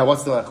 So now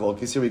what's the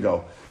machlokes? Here we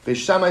go.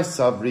 Beishamai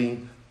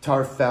savri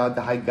tarfa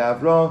dahai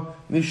gavra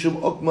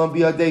mishum ukma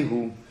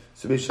biadehu.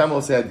 So Beishamai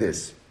will say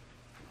this.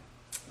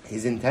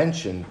 His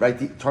intention, right?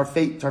 The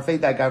tarfei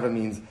dahai gavra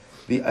means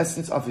the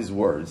essence of his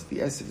words.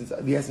 The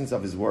essence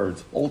of his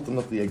words,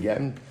 ultimately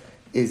again,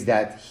 is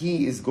that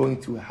he is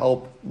going to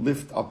help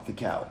lift up the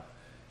cow.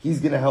 He's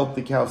going to help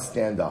the cow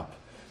stand up.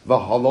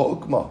 V'hala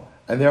ukma.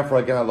 And therefore,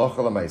 again, halacha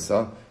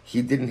l'maisa,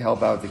 he didn't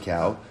help out the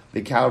cow.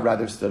 The cow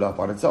rather stood up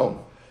on its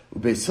own.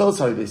 Beis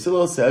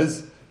Hillel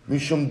says,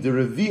 Mishum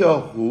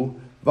dereviyahu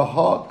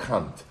v'ha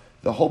kamt.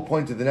 The whole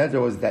point of the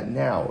neder was that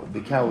now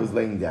the cow was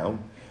laying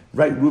down.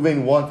 Right,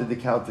 Reuven wanted the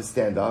cow to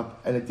stand up,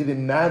 and it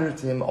didn't matter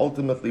to him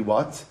ultimately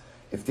what?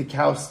 If the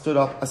cow stood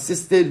up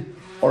assisted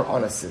or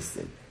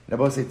unassisted.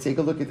 Now, I say, take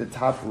a look at the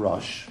top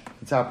rush.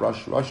 The top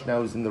rush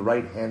now is in the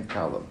right-hand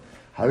column.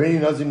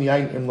 Hareini nazim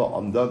yain imlo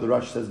amda. The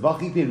rush says,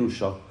 Vachi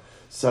perusha.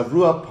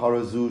 Savrua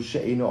parazu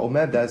she'eno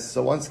omedes.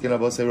 So once again,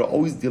 I say, we're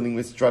always dealing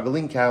with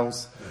struggling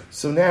cows.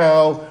 So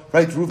now,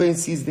 right, Reuven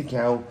sees the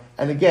cow,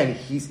 and again,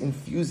 he's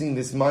infusing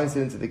this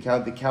mindset into the cow.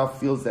 The cow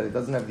feels that it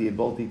doesn't have the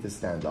ability to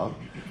stand up.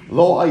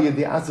 Lo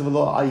ayedei asav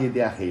lo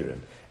ayedei achirim.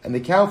 And the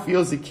cow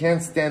feels it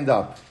can't stand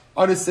up.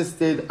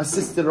 Unassisted,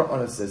 assisted or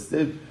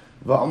unassisted.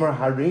 Va'amar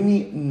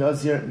hareini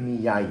nazir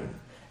miyayin.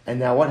 And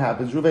now what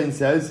happens? Reuven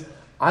says,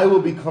 I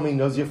will become a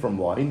nazir from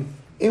wine.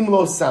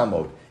 Imlo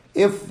samod.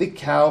 If the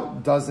cow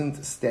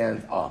doesn't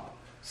stand up.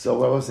 So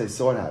what will say?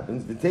 So what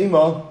happens? The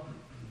tema.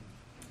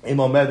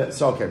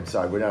 So okay,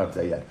 sorry, we're not up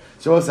there yet.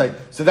 So we'll say,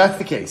 so that's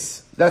the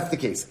case. That's the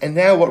case. And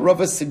now what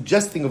Rav is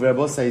suggesting over here,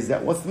 we'll say, is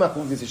that what's the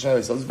machlokes Yisrael?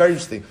 It's very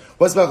interesting.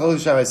 What's the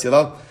machlokes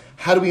Yisrael?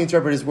 How do we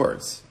interpret his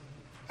words?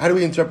 How do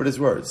we interpret his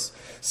words?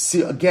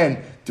 See,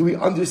 again, do we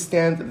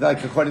understand,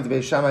 like according to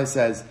Beis Shammai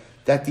says,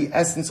 that the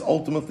essence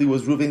ultimately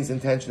was Reuven's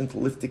intention to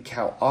lift the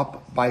cow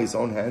up by his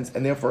own hands,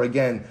 and therefore,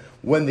 again,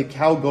 when the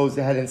cow goes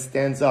ahead and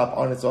stands up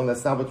on its own,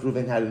 that's not what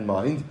Reuven had in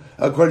mind.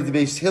 According to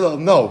Beis Hillel,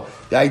 no.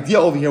 The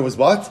idea over here was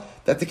what?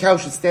 That the cow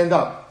should stand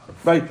up.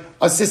 Right?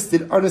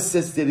 Assisted,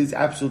 unassisted is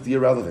absolutely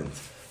irrelevant.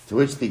 To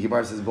which the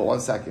Gemara says, but 1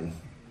 second.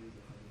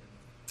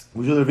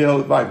 Look at the end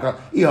of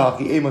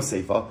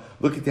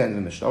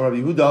the Mishnah. Rabbi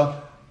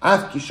Yehuda,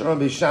 Af kisharon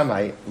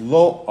Beishamai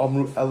lo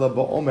amru ela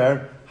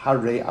ba'omer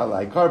harei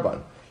alai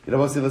karban.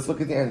 Let's look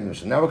at the end of the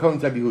Mishnah. Now we're coming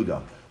to Rabbi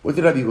Yehuda. What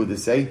did Rabbi Yehuda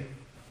say?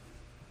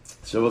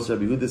 So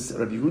Rabbi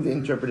Yehuda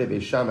interpreted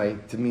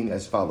Beishamai to mean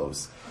as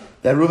follows: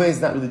 that Reuven is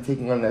not really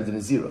taking on Neder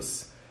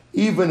Nazirus.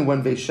 Even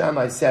when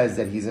Beishamai says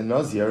that he's a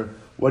Nazir,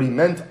 what he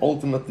meant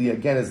ultimately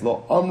again is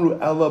lo amru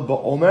ela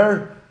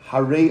ba'omer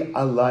harei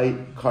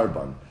alai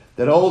karban.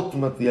 That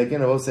ultimately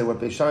again I will say what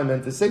Beishamai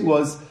meant to say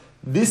was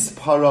this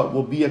para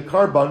will be a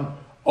karban.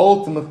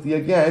 Ultimately,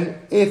 again,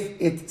 if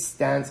it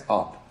stands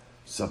up.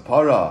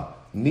 Sapara,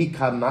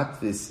 Mika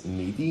Matvis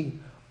Midi.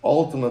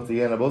 Ultimately,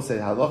 again, I will say,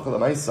 Halacha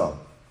L'maisa.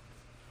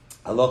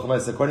 Halacha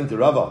L'maisa, according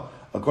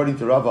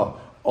to Rava,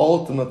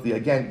 ultimately,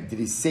 again, did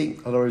he say,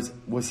 in other words,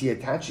 was he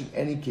attaching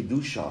any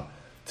Kedusha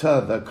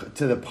to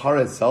the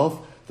para itself?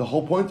 The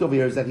whole point over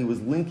here is that he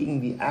was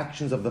linking the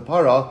actions of the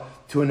para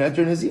to an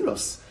Neder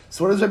Naziros.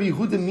 So what does Rabbi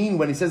Yehuda mean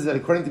when he says that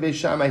according to Beis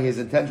Shammai, his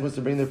intention was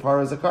to bring the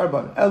para as a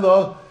karban?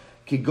 Ella,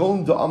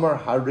 Kigon do Amar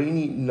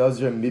Hareini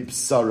Nazir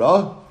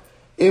Mibsara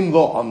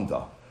Imlo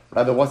Amda.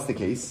 Rather, what's the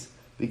case?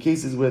 The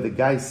case is where the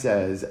guy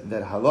says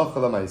that halacha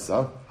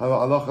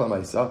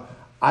l'maisa,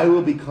 I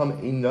will become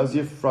a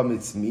Nazir from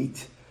its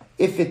meat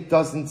if it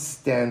doesn't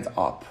stand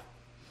up.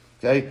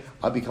 Okay?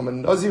 I'll become a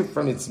Nazir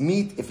from its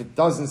meat if it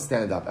doesn't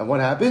stand up. And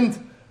what happened?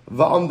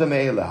 Va'amda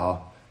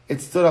me'eleha.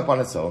 It stood up on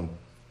its own.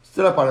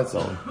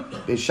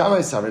 Beis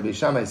Shammai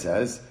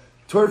says,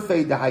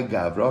 Turfei dahai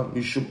gavra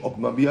mishum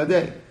okma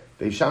biyadeh.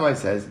 Beis Shammai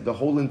says the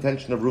whole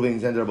intention of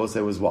Reuven's and Rabbi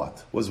was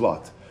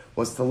what?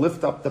 Was to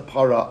lift up the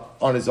para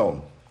on his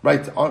own.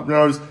 Right? In other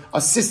words, an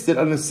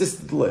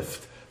assisted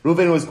lift.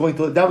 Reuven was going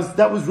to, that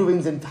was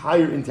Reuven's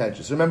entire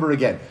intention. So remember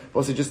again,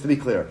 also just to be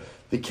clear,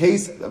 the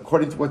case,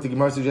 according to what the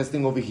Gemara is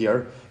suggesting over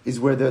here, is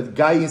where the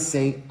guy is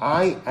saying,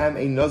 I am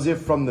a Nazir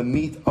from the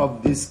meat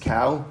of this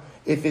cow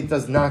if it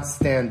does not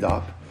stand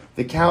up.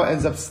 The cow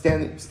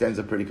stands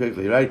up pretty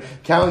quickly, right?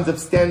 Cow ends up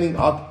standing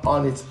up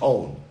on its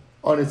own.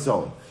 So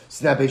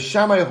now Beis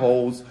Shammai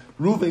holds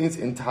Reuven's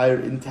entire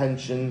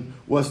intention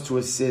was to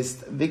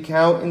assist the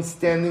cow in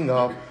standing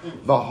up,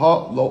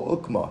 Vaha lo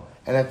ukma.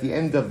 And at the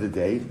end of the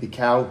day, the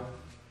cow,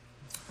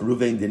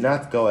 Reuven did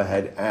not go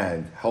ahead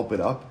and help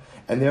it up,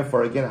 and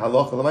therefore again,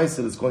 halacha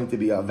l'maisa is going to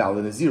be a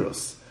valid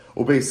naziros.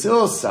 Ubeis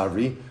Hillel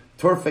savri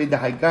torfei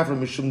dahai gavra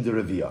mishum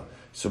derevia.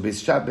 So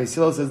Beis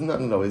Hillel says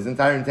no. His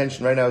entire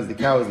intention right now is the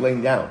cow is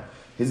laying down.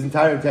 His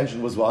entire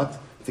intention was what?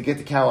 To get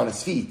the cow on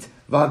its feet.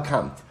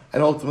 V'hakamt.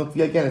 And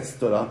ultimately, again, it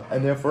stood up,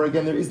 and therefore,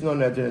 again, there is no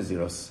Neder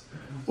Naziros.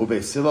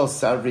 Beis Hillel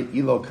savri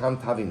ilo kam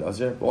tavi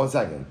nazir. But 1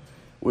 second.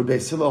 Would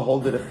Beis Hillel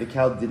hold it if the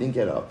cow didn't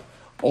get up?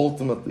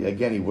 ultimately,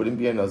 again, he wouldn't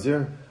be a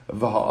Nazir.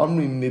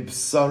 V'ha'amri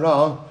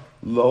mibsara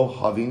lo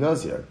havi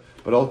Nazir.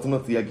 But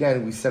ultimately,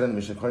 again, we said in the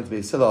Mishnah, according to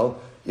Beis Hillel,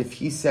 if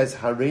he says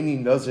Hareini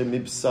Nazir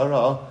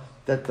mibsara,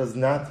 that does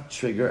not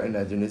trigger a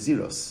Neder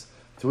Naziros.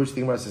 To which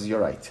the Gemara says, you're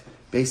right.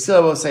 Beis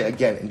Hillel will say,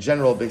 again, in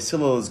general, Beis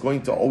Hillel is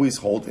going to always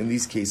hold, in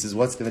these cases,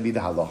 what's going to be the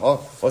halacha?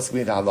 What's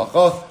going to be the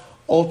halacha?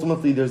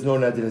 Ultimately, there's no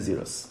Neder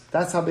Naziros.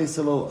 That's how Beis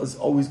Hillel is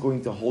always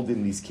going to hold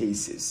in these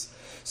cases.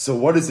 So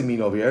what does it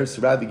mean over here?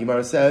 So Rabbi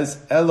Gemara says,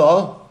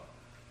 Ella,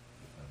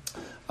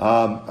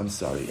 I'm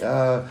sorry,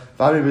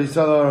 Beis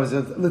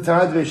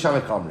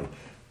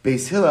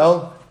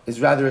Hillel is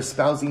rather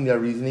espousing their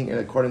reasoning in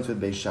accordance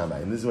with Beis Shammai.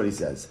 And this is what he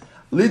says.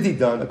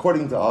 Lididan,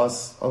 according to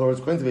us, in other words,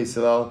 according to Beis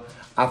Hillel,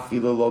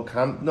 afilu lo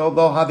kam, no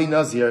lo havi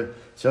nazir.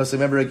 So also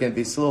remember again,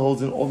 Beis Hillel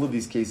holds in all of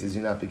these cases,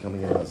 you're not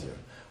becoming a nazir.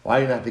 Why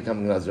are you not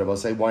becoming a nazir? I'll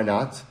say, why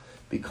not?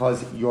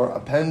 Because you're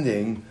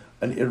appending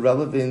an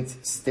irrelevant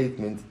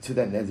statement to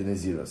that neder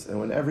naziros. And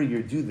whenever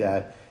you do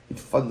that, it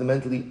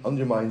fundamentally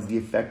undermines the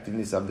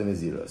effectiveness of the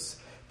naziros.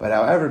 But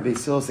however,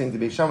 Beis Hillel is saying to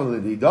Beis Shammai,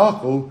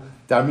 lididachu,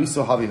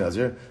 darmiso havi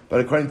nazir. But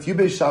according to you,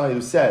 Beis Shammai,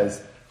 who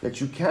says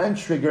that you can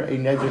trigger a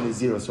neder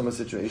naziros from a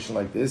situation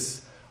like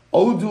this,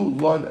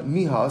 odu lon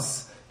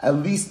mihas, at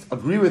least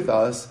agree with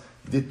us,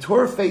 the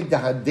torfei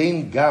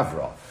dahadein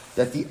gavra,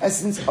 that the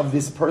essence of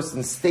this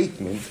person's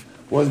statement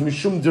was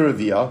mishum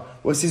duravia,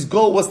 was his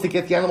goal was to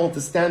get the animal to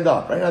stand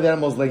up. Right now the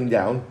animal is laying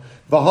down,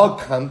 v'hag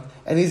kam,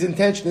 and his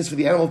intention is for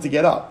the animal to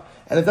get up.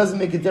 And it doesn't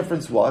make a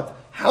difference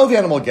how the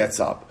animal gets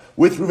up.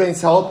 With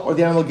Ruvain's help, or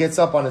the animal gets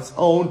up on its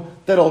own,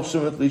 that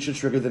ultimately should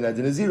trigger the neder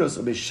naziro.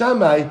 So Beis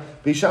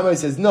Shammai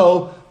says,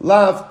 no,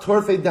 lav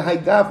torfei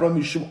dahai gavra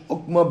mishum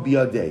ukma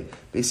biadei.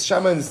 Beis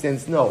Shammai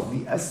understands, no,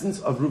 the essence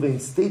of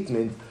Ruvain's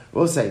statement,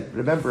 we'll say,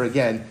 remember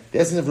again, the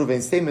essence of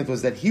Ruvain's statement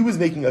was that he was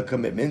making a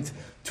commitment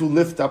to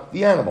lift up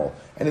the animal.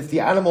 And if the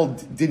animal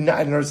did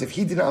not, notice, if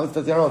he did not lift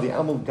up the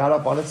animal got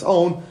up on its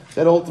own,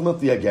 then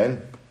ultimately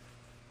again,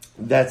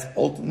 that's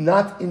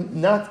not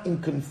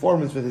in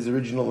conformance with his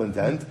original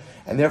intent,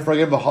 and therefore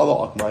again,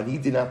 B'hala Akman, he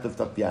did not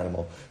lift up the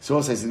animal. So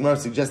also, Sigmar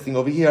is suggesting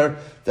over here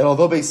that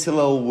although Beis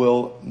Hillel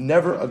will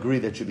never agree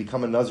that you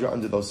become a Nazir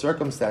under those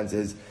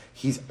circumstances,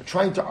 he's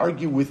trying to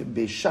argue with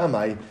Beis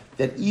Shammai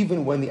that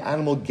even when the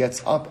animal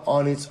gets up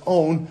on its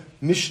own,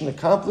 mission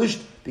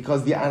accomplished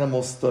because the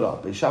animal stood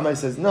up. Beis Shammai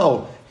says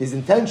no, his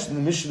intention,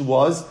 the mission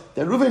was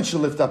that Reuven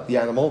should lift up the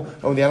animal,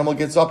 and when the animal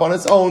gets up on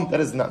its own, that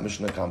is not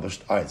mission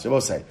accomplished. Alright, so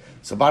we'll say.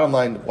 So bottom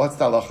line, what's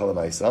the halacha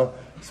l'maisa?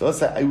 So let's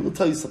say, I will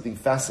tell you something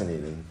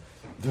fascinating.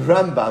 The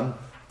Rambam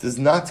does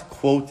not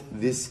quote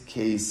this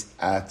case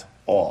at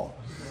all,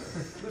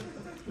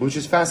 which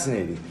is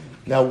fascinating.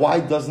 Now, why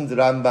doesn't the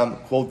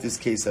Rambam quote this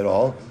case at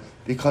all?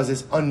 Because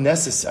it's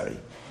unnecessary.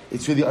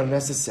 It's really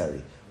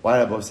unnecessary. Why,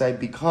 Rabbi say?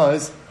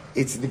 Because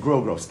it's the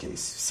Grogros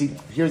case. See,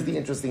 here's the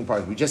interesting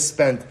part. We just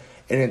spent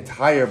an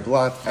entire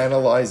block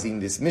analyzing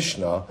this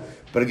Mishnah,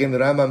 but again, the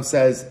Rambam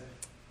says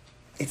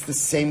it's the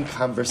same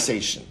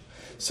conversation.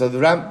 So the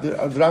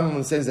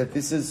Rambam says that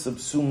this is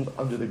subsumed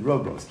under the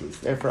Grogros case.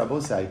 Therefore, Rabbi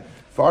say,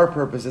 for our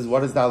purposes,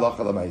 what is the halacha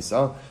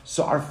l'maisa?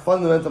 So our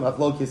fundamental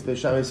machlokes Beis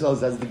Shammai is,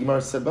 as the Gemara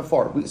said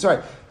before. It's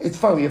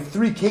fine. We have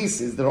three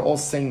cases that are all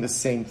saying the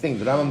same thing.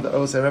 The Rambam,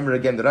 also remember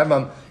again, the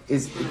Rambam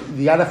is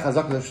the Yad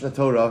HaChazak in the Mishnah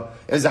Torah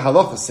is a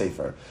halacha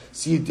sefer.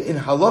 So in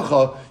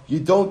halacha, you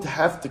don't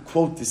have to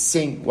quote the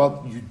same.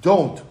 Well, you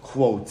don't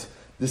quote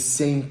the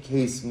same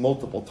case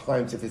multiple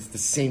times if it's the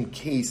same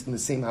case in the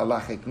same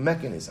halachic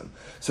mechanism.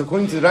 So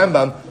according to the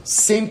Rambam,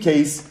 same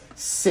case,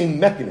 same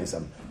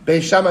mechanism.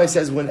 Beis Shammai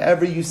says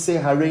whenever you say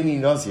Hareini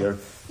Nazir,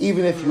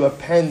 even if you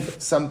append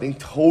something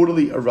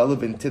totally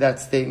irrelevant to that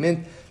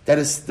statement, that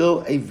is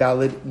still a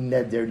valid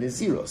Neder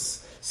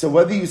Naziros. So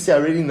whether you say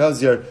Hareini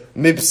Nazir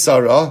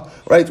mibsara,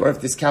 right, or if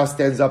this cow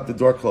stands up, the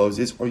door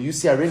closes, or you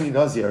say Hareini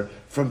Nazir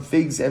from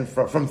figs and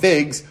from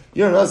figs,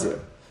 you're a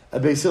Nazir.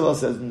 And Beis Hillel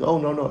says,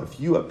 no. If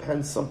you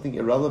append something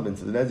irrelevant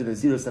to the Neder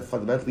Naziros that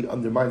fundamentally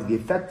undermines the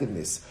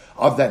effectiveness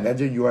of that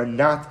Neder, you are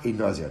not a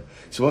Nazir.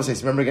 So we'll say,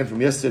 remember again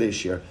from yesterday's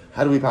shir,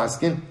 how do we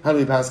paskin?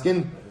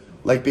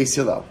 Like Beis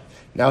Hillel.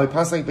 Now we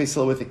pass like Beis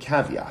Hillel with a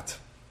caveat.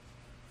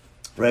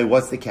 Right?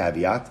 What's the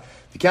caveat?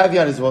 The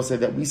caveat is we'll say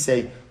that we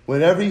say,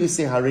 whenever you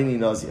say Hareini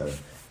Nazir,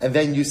 and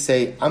then you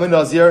say, I'm a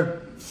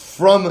Nazir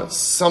from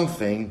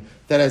something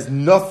that has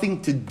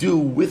nothing to do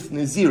with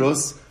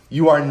Naziros,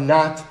 you are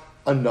not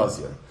a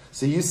Nazir.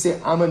 So you say,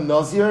 I'm a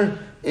Nazir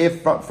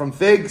if from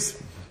figs,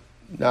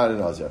 not a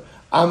Nazir.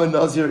 I'm a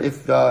Nazir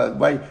if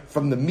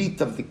from the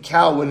meat of the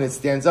cow when it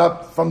stands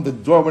up, from the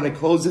door when it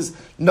closes,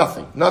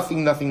 nothing.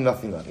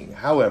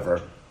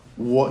 However,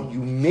 what you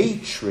may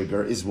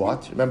trigger is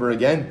what? Remember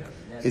again,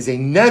 is a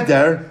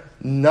neder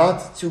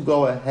not to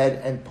go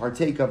ahead and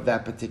partake of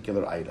that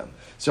particular item.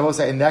 So I will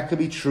say, and that could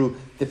be true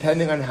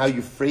depending on how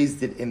you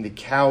phrased it in the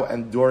cow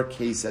and door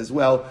case as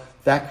well.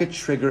 That could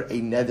trigger a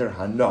neder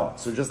hana.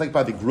 So just like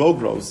by the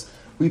grogros,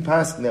 we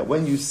pass that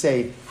when you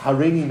say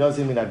Hareini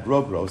Nazir minat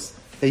grogros,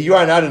 that you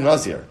are not a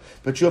Nazir,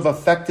 but you have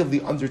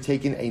effectively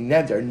undertaken a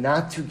neder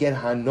not to get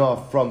hana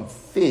from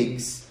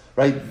figs,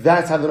 right?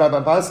 That's how the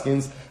Rabban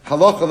paskins.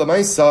 Halacha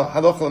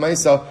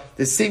l'maisa.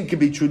 The same can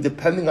be true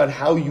depending on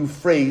how you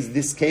phrase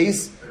this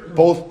case,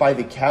 both by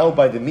the cow,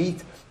 by the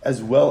meat,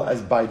 as well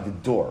as by the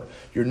door.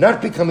 You're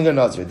not becoming a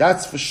nazir,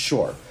 that's for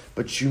sure.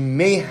 But you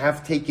may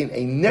have taken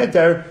a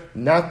neder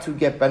not to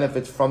get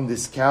benefit from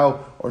this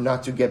cow or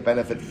not to get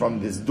benefit from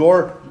this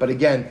door. But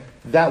again,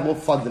 that will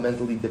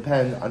fundamentally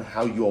depend on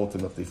how you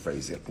ultimately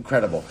phrase it.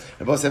 Incredible.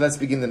 Rabbi say, let's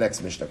begin the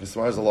next Mishnah, because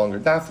tomorrow's a longer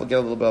daf. We'll get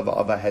a little bit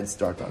of a head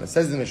start on it.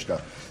 Says the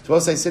Mishnah. So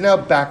I'll say, so now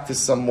back to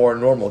some more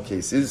normal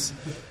cases.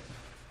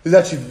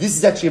 This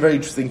is actually a very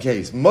interesting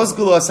case.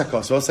 Mozgulu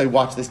asakos. So I'll say,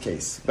 watch this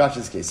case. Watch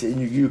this case. And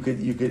you could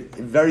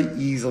very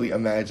easily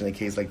imagine a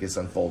case like this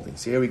unfolding.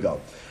 So here we go.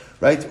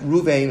 Right?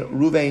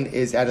 Ruvain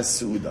is at a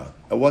Su'udah.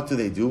 And what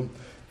do?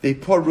 They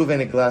pour Ruvain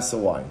a glass of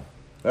wine.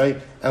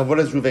 Right? And what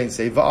does Ruvain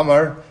say?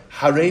 Va'amar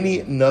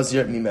hareini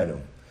nazir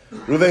mimenu.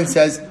 Ruvain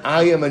says,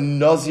 I am a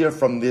nazir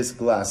from this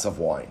glass of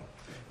wine.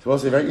 So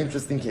it's a very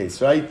interesting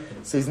case, right?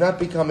 So he's not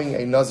becoming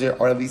a nazir,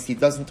 or at least he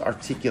doesn't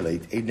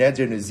articulate a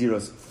neder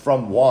naziros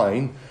from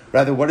wine.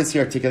 Rather, what does he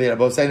articulate?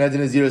 About saying neder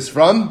naziros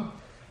from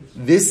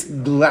this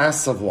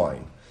glass of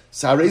wine.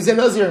 So he's a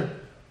nazir.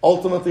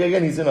 Ultimately,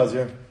 again, he's a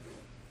nazir.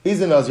 He's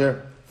a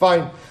nazir.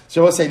 Fine.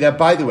 So we'll say that,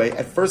 by the way,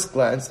 at first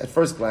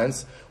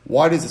glance,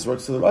 why does this work?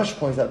 So the Rosh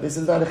points out, this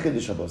is not a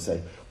chiddush, I will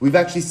say. We've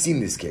actually seen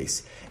this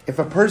case. If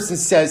a person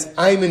says,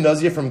 I'm a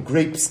nazir from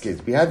grape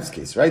skins, we had this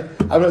case, right?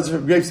 I'm a nazir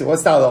from grape skins.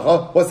 What's the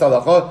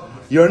halacha?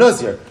 You're a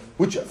nazir.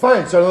 Which,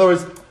 fine. So in other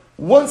words,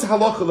 once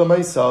halacha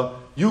l'maisa,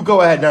 you go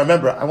ahead. Now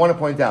remember, I want to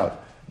point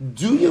out,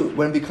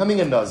 when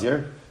becoming a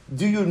nazir,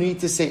 do you need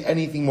to say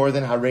anything more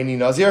than hareini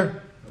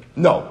nazir?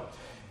 No.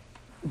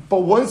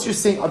 But once you're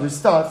saying other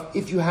stuff,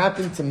 if you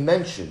happen to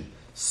mention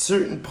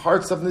certain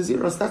parts of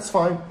Naziros, that's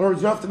fine. In other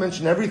words, you don't have to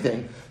mention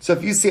everything. So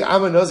if you say,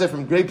 I'm a Nazir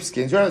from grape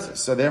skins, you're a Nazir.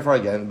 So therefore,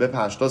 again,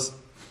 bepashtos,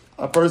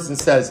 a person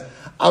says,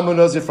 I'm a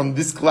Nazir from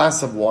this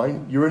glass of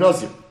wine, you're a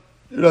Nazir.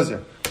 You're a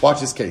Nazir.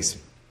 Watch this case.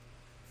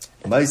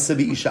 We'll say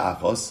there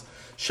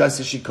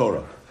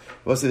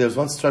was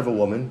once a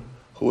woman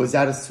who was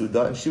at a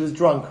Suda and she was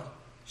drunk.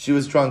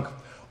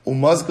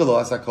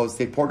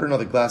 They poured her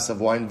another glass of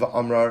wine,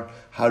 va'amrar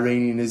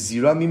hareini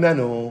nazira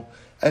mimenu,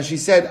 and she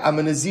said, I'm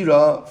a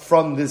nazira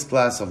from this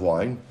glass of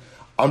wine.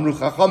 Amru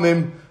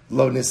chachamim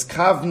lo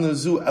niskavnu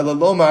zu ela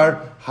lomar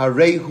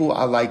harehu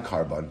alai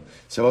karban.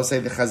 So I'll say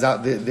the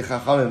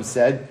chachamim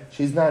said,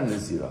 she's not a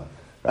nazira.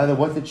 Rather,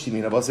 what did she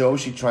mean? I'll say, what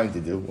was she trying to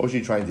do?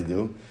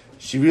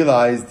 She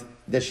realized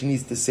that she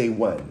needs to say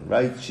when,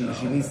 right? She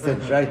needs to,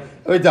 right?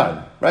 We're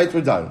done,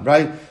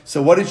 right? So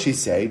what did she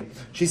say?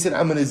 She said,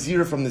 I'm a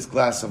nazir from this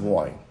glass of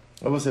wine.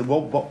 I will say,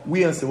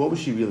 we understand, what was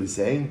she really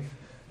saying?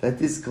 That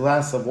this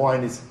glass of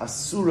wine is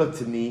asura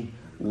to me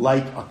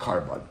like a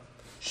karban.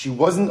 She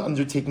wasn't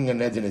undertaking a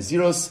neder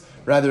naziros.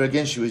 Rather,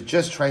 again, she was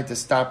just trying to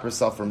stop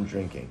herself from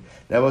drinking.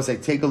 Now I will say,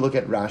 take a look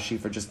at Rashi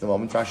for just a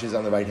moment. Rashi is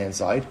on the right-hand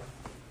side.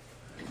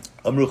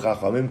 Amru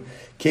Chachamim,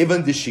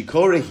 Kevan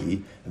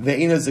Dishikorehi,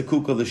 Ve'ina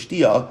Zekuka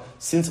L'Shtia,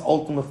 since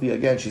ultimately,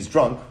 again, she's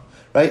drunk,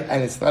 right?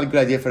 And it's not a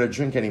good idea for her to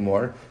drink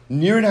anymore.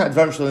 Nirin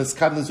Hadvarim Shalom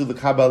Skavna Zul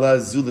Kabbalah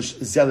Zul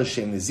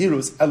Zelashem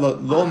Nezirus, Ela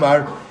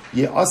Lomar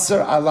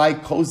Ye'asar Alai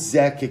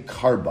Kozek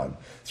Karban.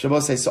 So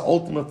Rabbi says, so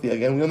ultimately,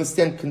 again, we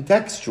understand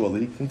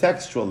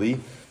contextually,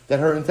 that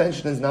her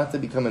intention is not to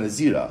become a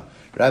Nazira.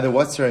 Rather,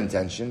 what's her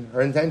intention?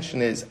 Her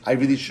intention is, I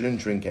really shouldn't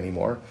drink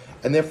anymore,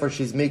 and therefore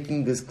she's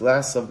making this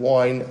glass of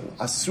wine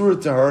asura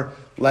to her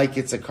like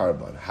it's a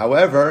karban.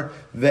 However,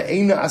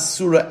 ve'ena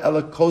asura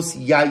elakos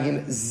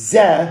yayin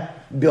zeh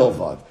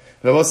bilvad.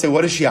 But we'll say,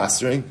 what is she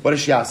asuring?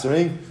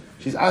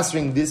 She's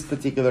asuring this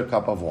particular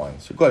cup of wine.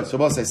 So good. So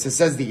we'll say, so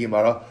says the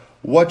Gemara,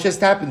 what just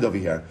happened over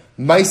here?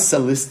 Maisa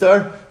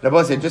lister.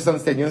 Rabbi said, just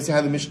understand, you understand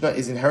how the Mishnah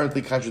is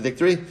inherently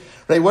contradictory?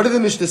 Right? What did the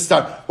Mishnah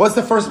start? What's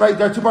the first, right?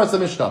 There are two parts of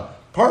the Mishnah.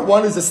 Part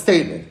one is a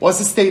statement. What's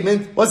the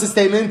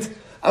statement?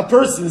 A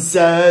person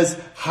says,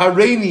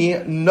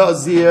 Hareini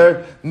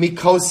Nazir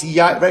Mikos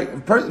Ya, right?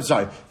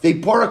 They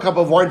pour a cup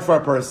of wine for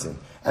a person.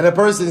 And a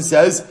person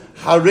says,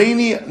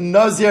 Hareini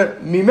Nazir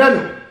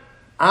Mimenu.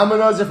 I'm a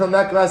Nazir from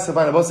that glass of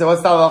wine. We'll say,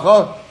 what's the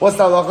halacha?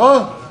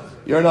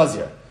 You're a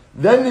Nazir.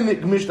 Then the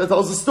Mishnah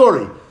tells a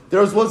story. There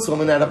was once a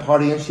woman at a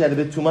party and she had a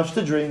bit too much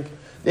to drink.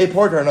 They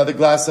poured her another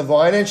glass of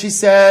wine and she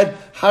said,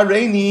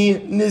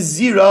 Hareini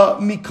Nazira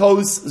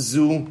Mikos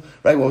Zu.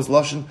 Right, what was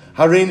Lashon?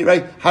 Hareini,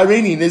 right?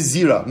 Hareini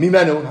Nazira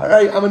Mimenu.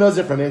 Right, I'm a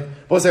Nazir from it.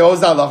 We'll say, what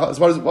was that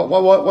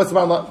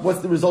halacha?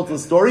 What's the result of the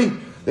story?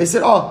 They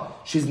said,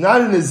 she's not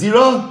a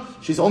Nazira,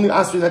 she's only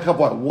answering that cup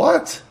of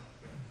wine.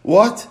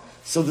 What?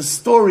 So the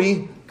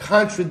story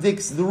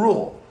contradicts the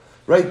rule.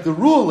 Right? The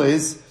rule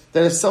is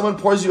that if someone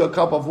pours you a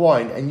cup of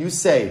wine and you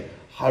say,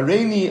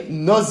 Hareini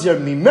Nazir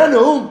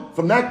Mimenu,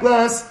 from that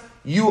glass,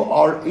 you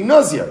are a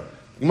Nazir.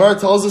 Gemara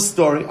tells a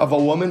story of a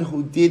woman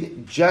who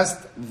did just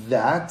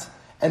that,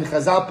 and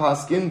Chazal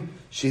Paskin,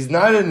 she's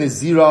not a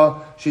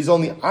Nazira, she's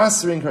only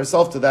answering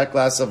herself to that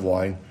glass of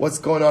wine. What's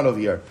going on over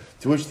here?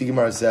 To which the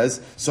Gemara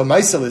says, so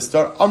Maisa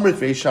Listar, Amrit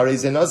Veisharei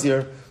Ze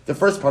Nazir. The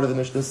first part of the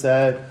Mishnah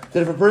said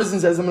that if a person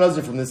says, I'm a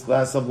Nazir from this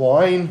glass of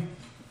wine,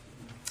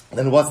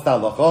 then what's the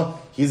halacha?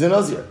 He's a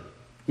Nazir.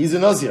 He's a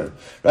Nazir.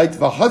 Right?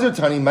 And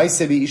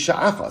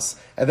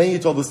then you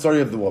told the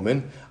story of the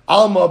woman.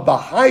 Alma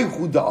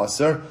b'hayhu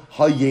da'asar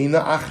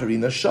hayena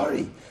acharina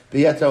shari. But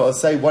yet I will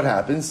say, what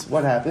happens?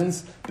 What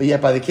happens? But yet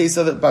by the case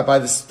of by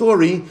the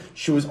story,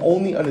 she was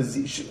only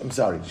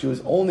she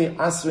was only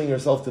answering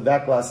herself to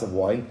that glass of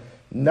wine,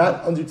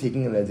 not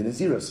undertaking an Ed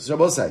Naziros. So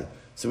both say,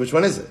 so which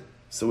one is it?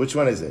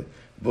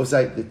 Both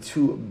say the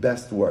two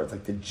best words,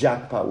 like the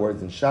jackpot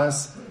words in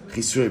Shas,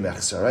 Chisrei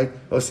Mechsera, right?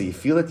 Oh, so you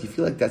feel it? You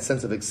feel like that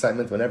sense of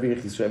excitement whenever you're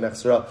Chisrei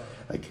Mechsera?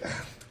 Like,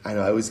 I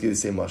know, I always get the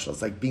same mashal.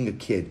 It's like being a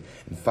kid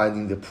and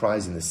finding the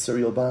prize in the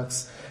cereal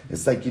box.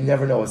 It's like you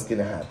never know what's going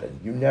to happen.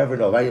 You never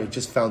know, right? I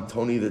just found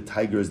Tony the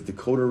Tiger's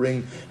decoder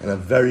ring, and I'm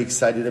very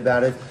excited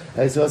about it.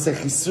 And so I'll say,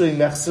 Chisrei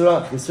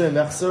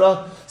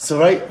Mechsera. So,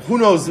 right, who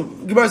knows?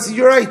 Gemara says,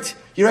 you're right,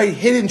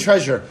 hidden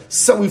treasure.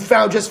 So we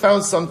just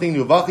found something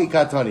new. Vachi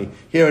Katani.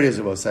 Here it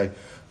is, we'll say.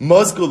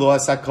 Mazgulu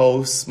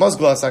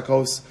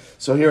asakos.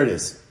 So here it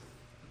is.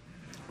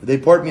 They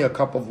poured me a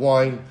cup of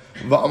wine.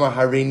 Va'amar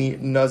hareini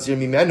nazir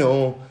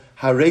mimenu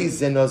harei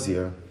ze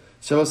nazir.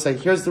 So we'll say,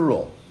 here's the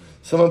rule.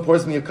 Someone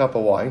pours me a cup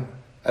of wine,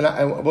 and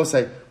I will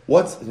say,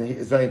 it's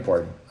very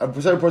important.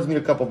 Someone pours me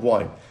a cup of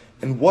wine,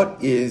 and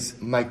what is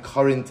my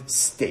current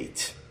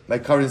state?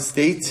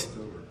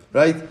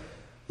 Right?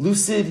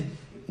 Lucid,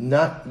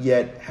 not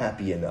yet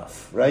happy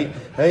enough, right?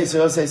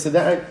 So I'll say,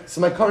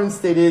 so my current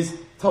state is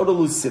total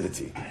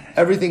lucidity.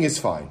 Everything is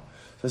fine.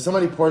 So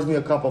somebody pours me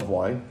a cup of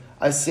wine,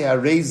 I say,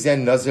 Arei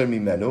zen nazir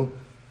mimenu,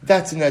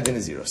 that's an Ed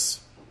Naziros.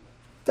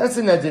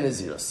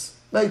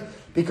 Right?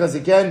 Because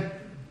again,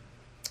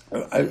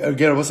 I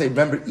will say,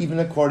 remember, even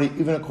according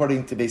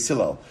to Beis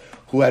Hillel,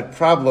 who had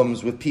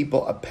problems with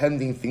people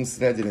appending things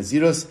to Ed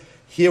Naziros,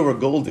 here we're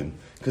golden.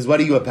 Because what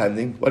are you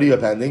appending?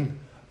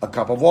 A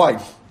cup of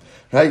wine.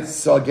 Right?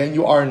 So again,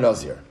 you are a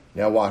Nazir.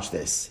 Now watch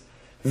this.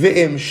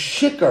 V'im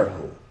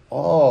shikarhu.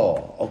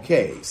 Oh,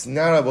 okay. So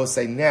now I will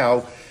say,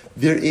 now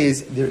there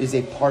is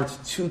a part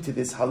 2 to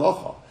this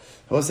halacha.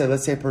 I will say,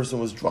 let's say a person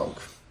was drunk.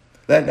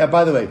 Now,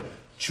 by the way,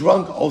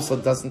 drunk also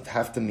doesn't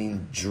have to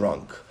mean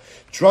drunk.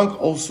 Drunk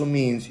also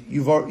means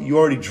you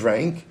already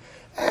drank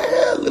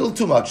a little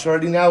too much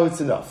already. Now it's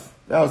enough.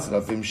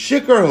 V'im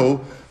shikarhu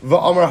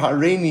v'amar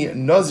hareini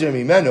nazir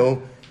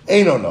mimenu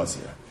eino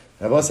nazir.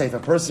 I will say, if a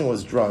person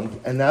was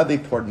drunk, and now they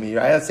poured me,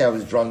 let's say I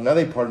was drunk, now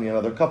they poured me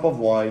another cup of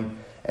wine,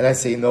 and I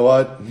say, you know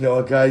what,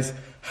 guys,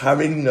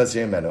 Harini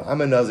Nazir Menu. I'm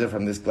a Nazir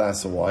from this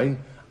glass of wine.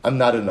 I'm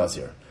not a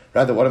Nazir.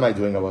 Rather, what am I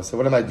doing? I will say,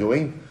 what am I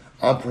doing?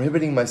 I'm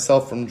prohibiting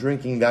myself from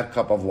drinking that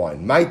cup of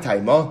wine. My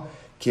taima,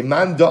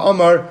 kiman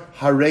da'amar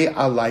hare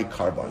alai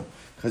karban.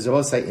 Because I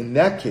will say, in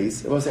that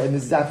case, I will say, and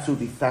this is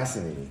absolutely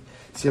fascinating.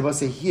 See, I will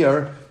say,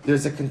 here,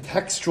 there's a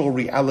contextual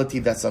reality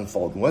that's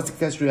unfolding. What's the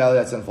contextual reality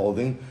that's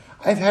unfolding?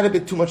 I've had a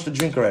bit too much to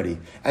drink already,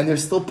 and they're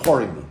still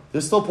pouring me.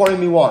 They're still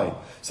pouring me wine.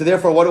 So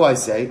therefore, what do I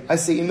say? I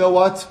say, you know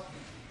what?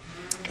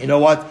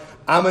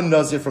 I'm a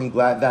Nazir from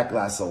that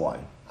glass of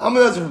wine.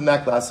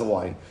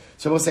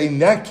 So we'll say, in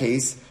that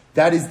case,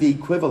 that is the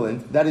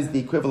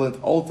equivalent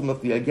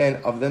ultimately,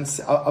 again,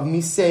 of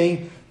me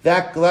saying,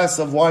 that glass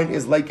of wine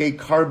is like a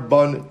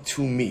carbon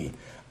to me.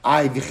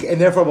 And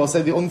therefore, we'll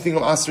say, the only thing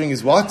I'm answering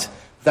is what?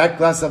 That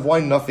glass of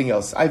wine, nothing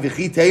else. So we'll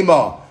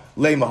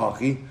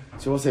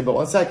say, but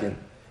one second.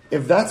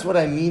 If that's what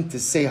I mean to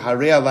say,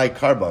 Harea like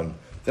carbon,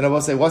 then I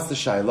will say, what's the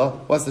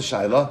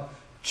shaila?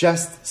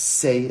 Just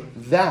say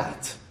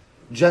that.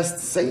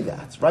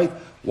 Right?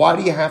 Why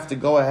do you have to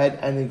go ahead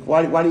and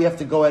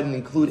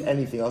include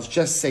anything else?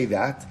 Just say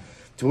that.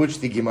 To which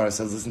the Gemara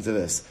says, listen to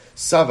this.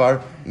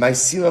 Savar,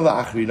 ma'isina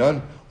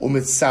la'achrinon,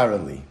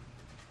 umitzarali.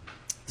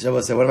 So I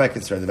will say, what am I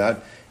concerned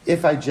about?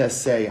 If I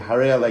just say,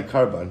 Harea like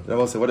carbon, then I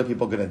will say, what are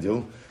people going to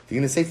do? They're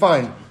going to say,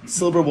 fine,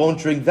 Silver won't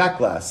drink that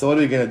glass. So what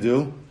are we going to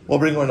do? We'll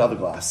bring her another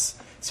glass.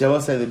 So I will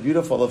say the beauty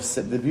of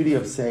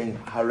saying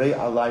Harei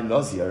Alai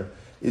Nazir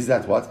is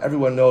that what?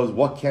 Everyone knows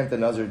what can't the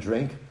Nazir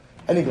drink?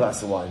 Any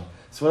glass of wine.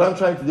 So what I'm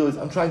trying to do is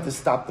I'm trying to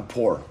stop the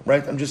pour,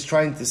 right? I'm just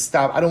trying to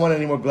stop. I don't want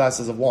any more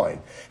glasses of wine.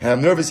 And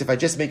I'm nervous if I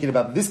just make it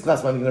about this glass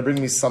of wine, it's going to bring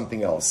me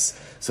something else.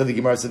 So the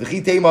Gemara said,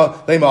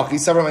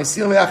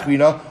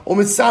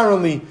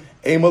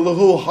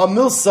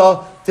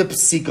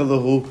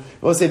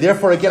 We'll say,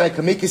 therefore, again, I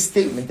can make a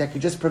statement that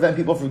could just prevent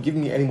people from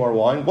giving me any more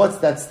wine. What's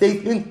that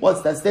statement?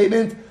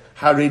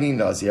 Harini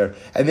Nazir.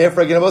 And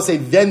therefore, again, I will say,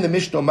 then the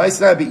Mishnah,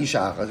 Maisra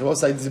be'isha achas. I will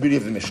say, this is the beauty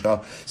of the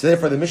Mishnah. So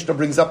therefore, the Mishnah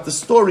brings up the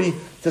story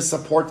to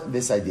support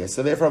this idea.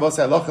 So therefore, I will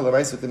say, Allah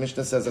what the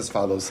Mishnah says as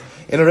follows.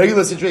 In a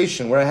regular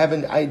situation where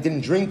I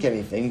didn't drink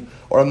anything,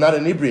 or I'm not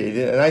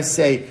inebriated, and I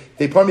say,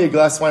 they pour me a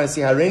glass of wine, I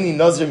say, Harini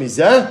Nazir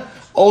mizeh,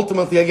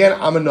 ultimately, again,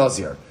 I'm a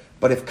Nazir.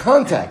 But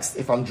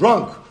if I'm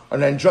drunk,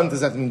 and I'm drunk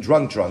doesn't have to mean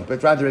drunk,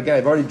 but rather, again,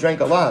 I've already drank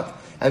a lot,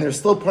 and they're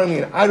still pouring me,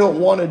 and I don't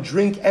want to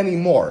drink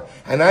anymore.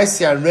 And I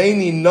say,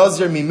 Areini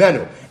Nazir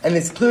Mimenu. And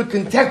it's clear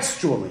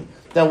contextually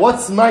that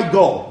what's my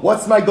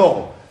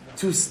goal?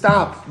 To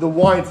stop the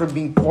wine from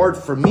being poured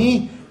for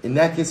me In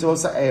that case,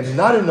 also, I am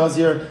not a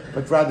Nazir,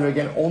 but rather,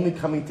 again, only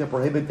coming to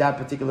prohibit that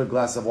particular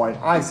glass of wine.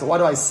 So why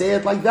do I say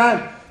it like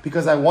that?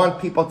 Because I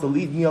want people to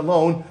leave me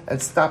alone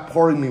and stop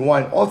pouring me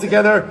wine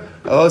altogether.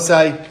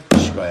 Osai,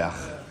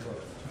 shkoyach.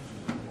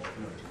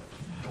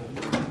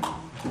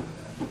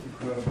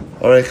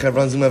 All right,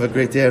 Chevron Zoom, have a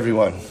great day,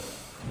 everyone.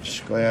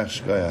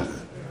 Shkoyach, shkoyach.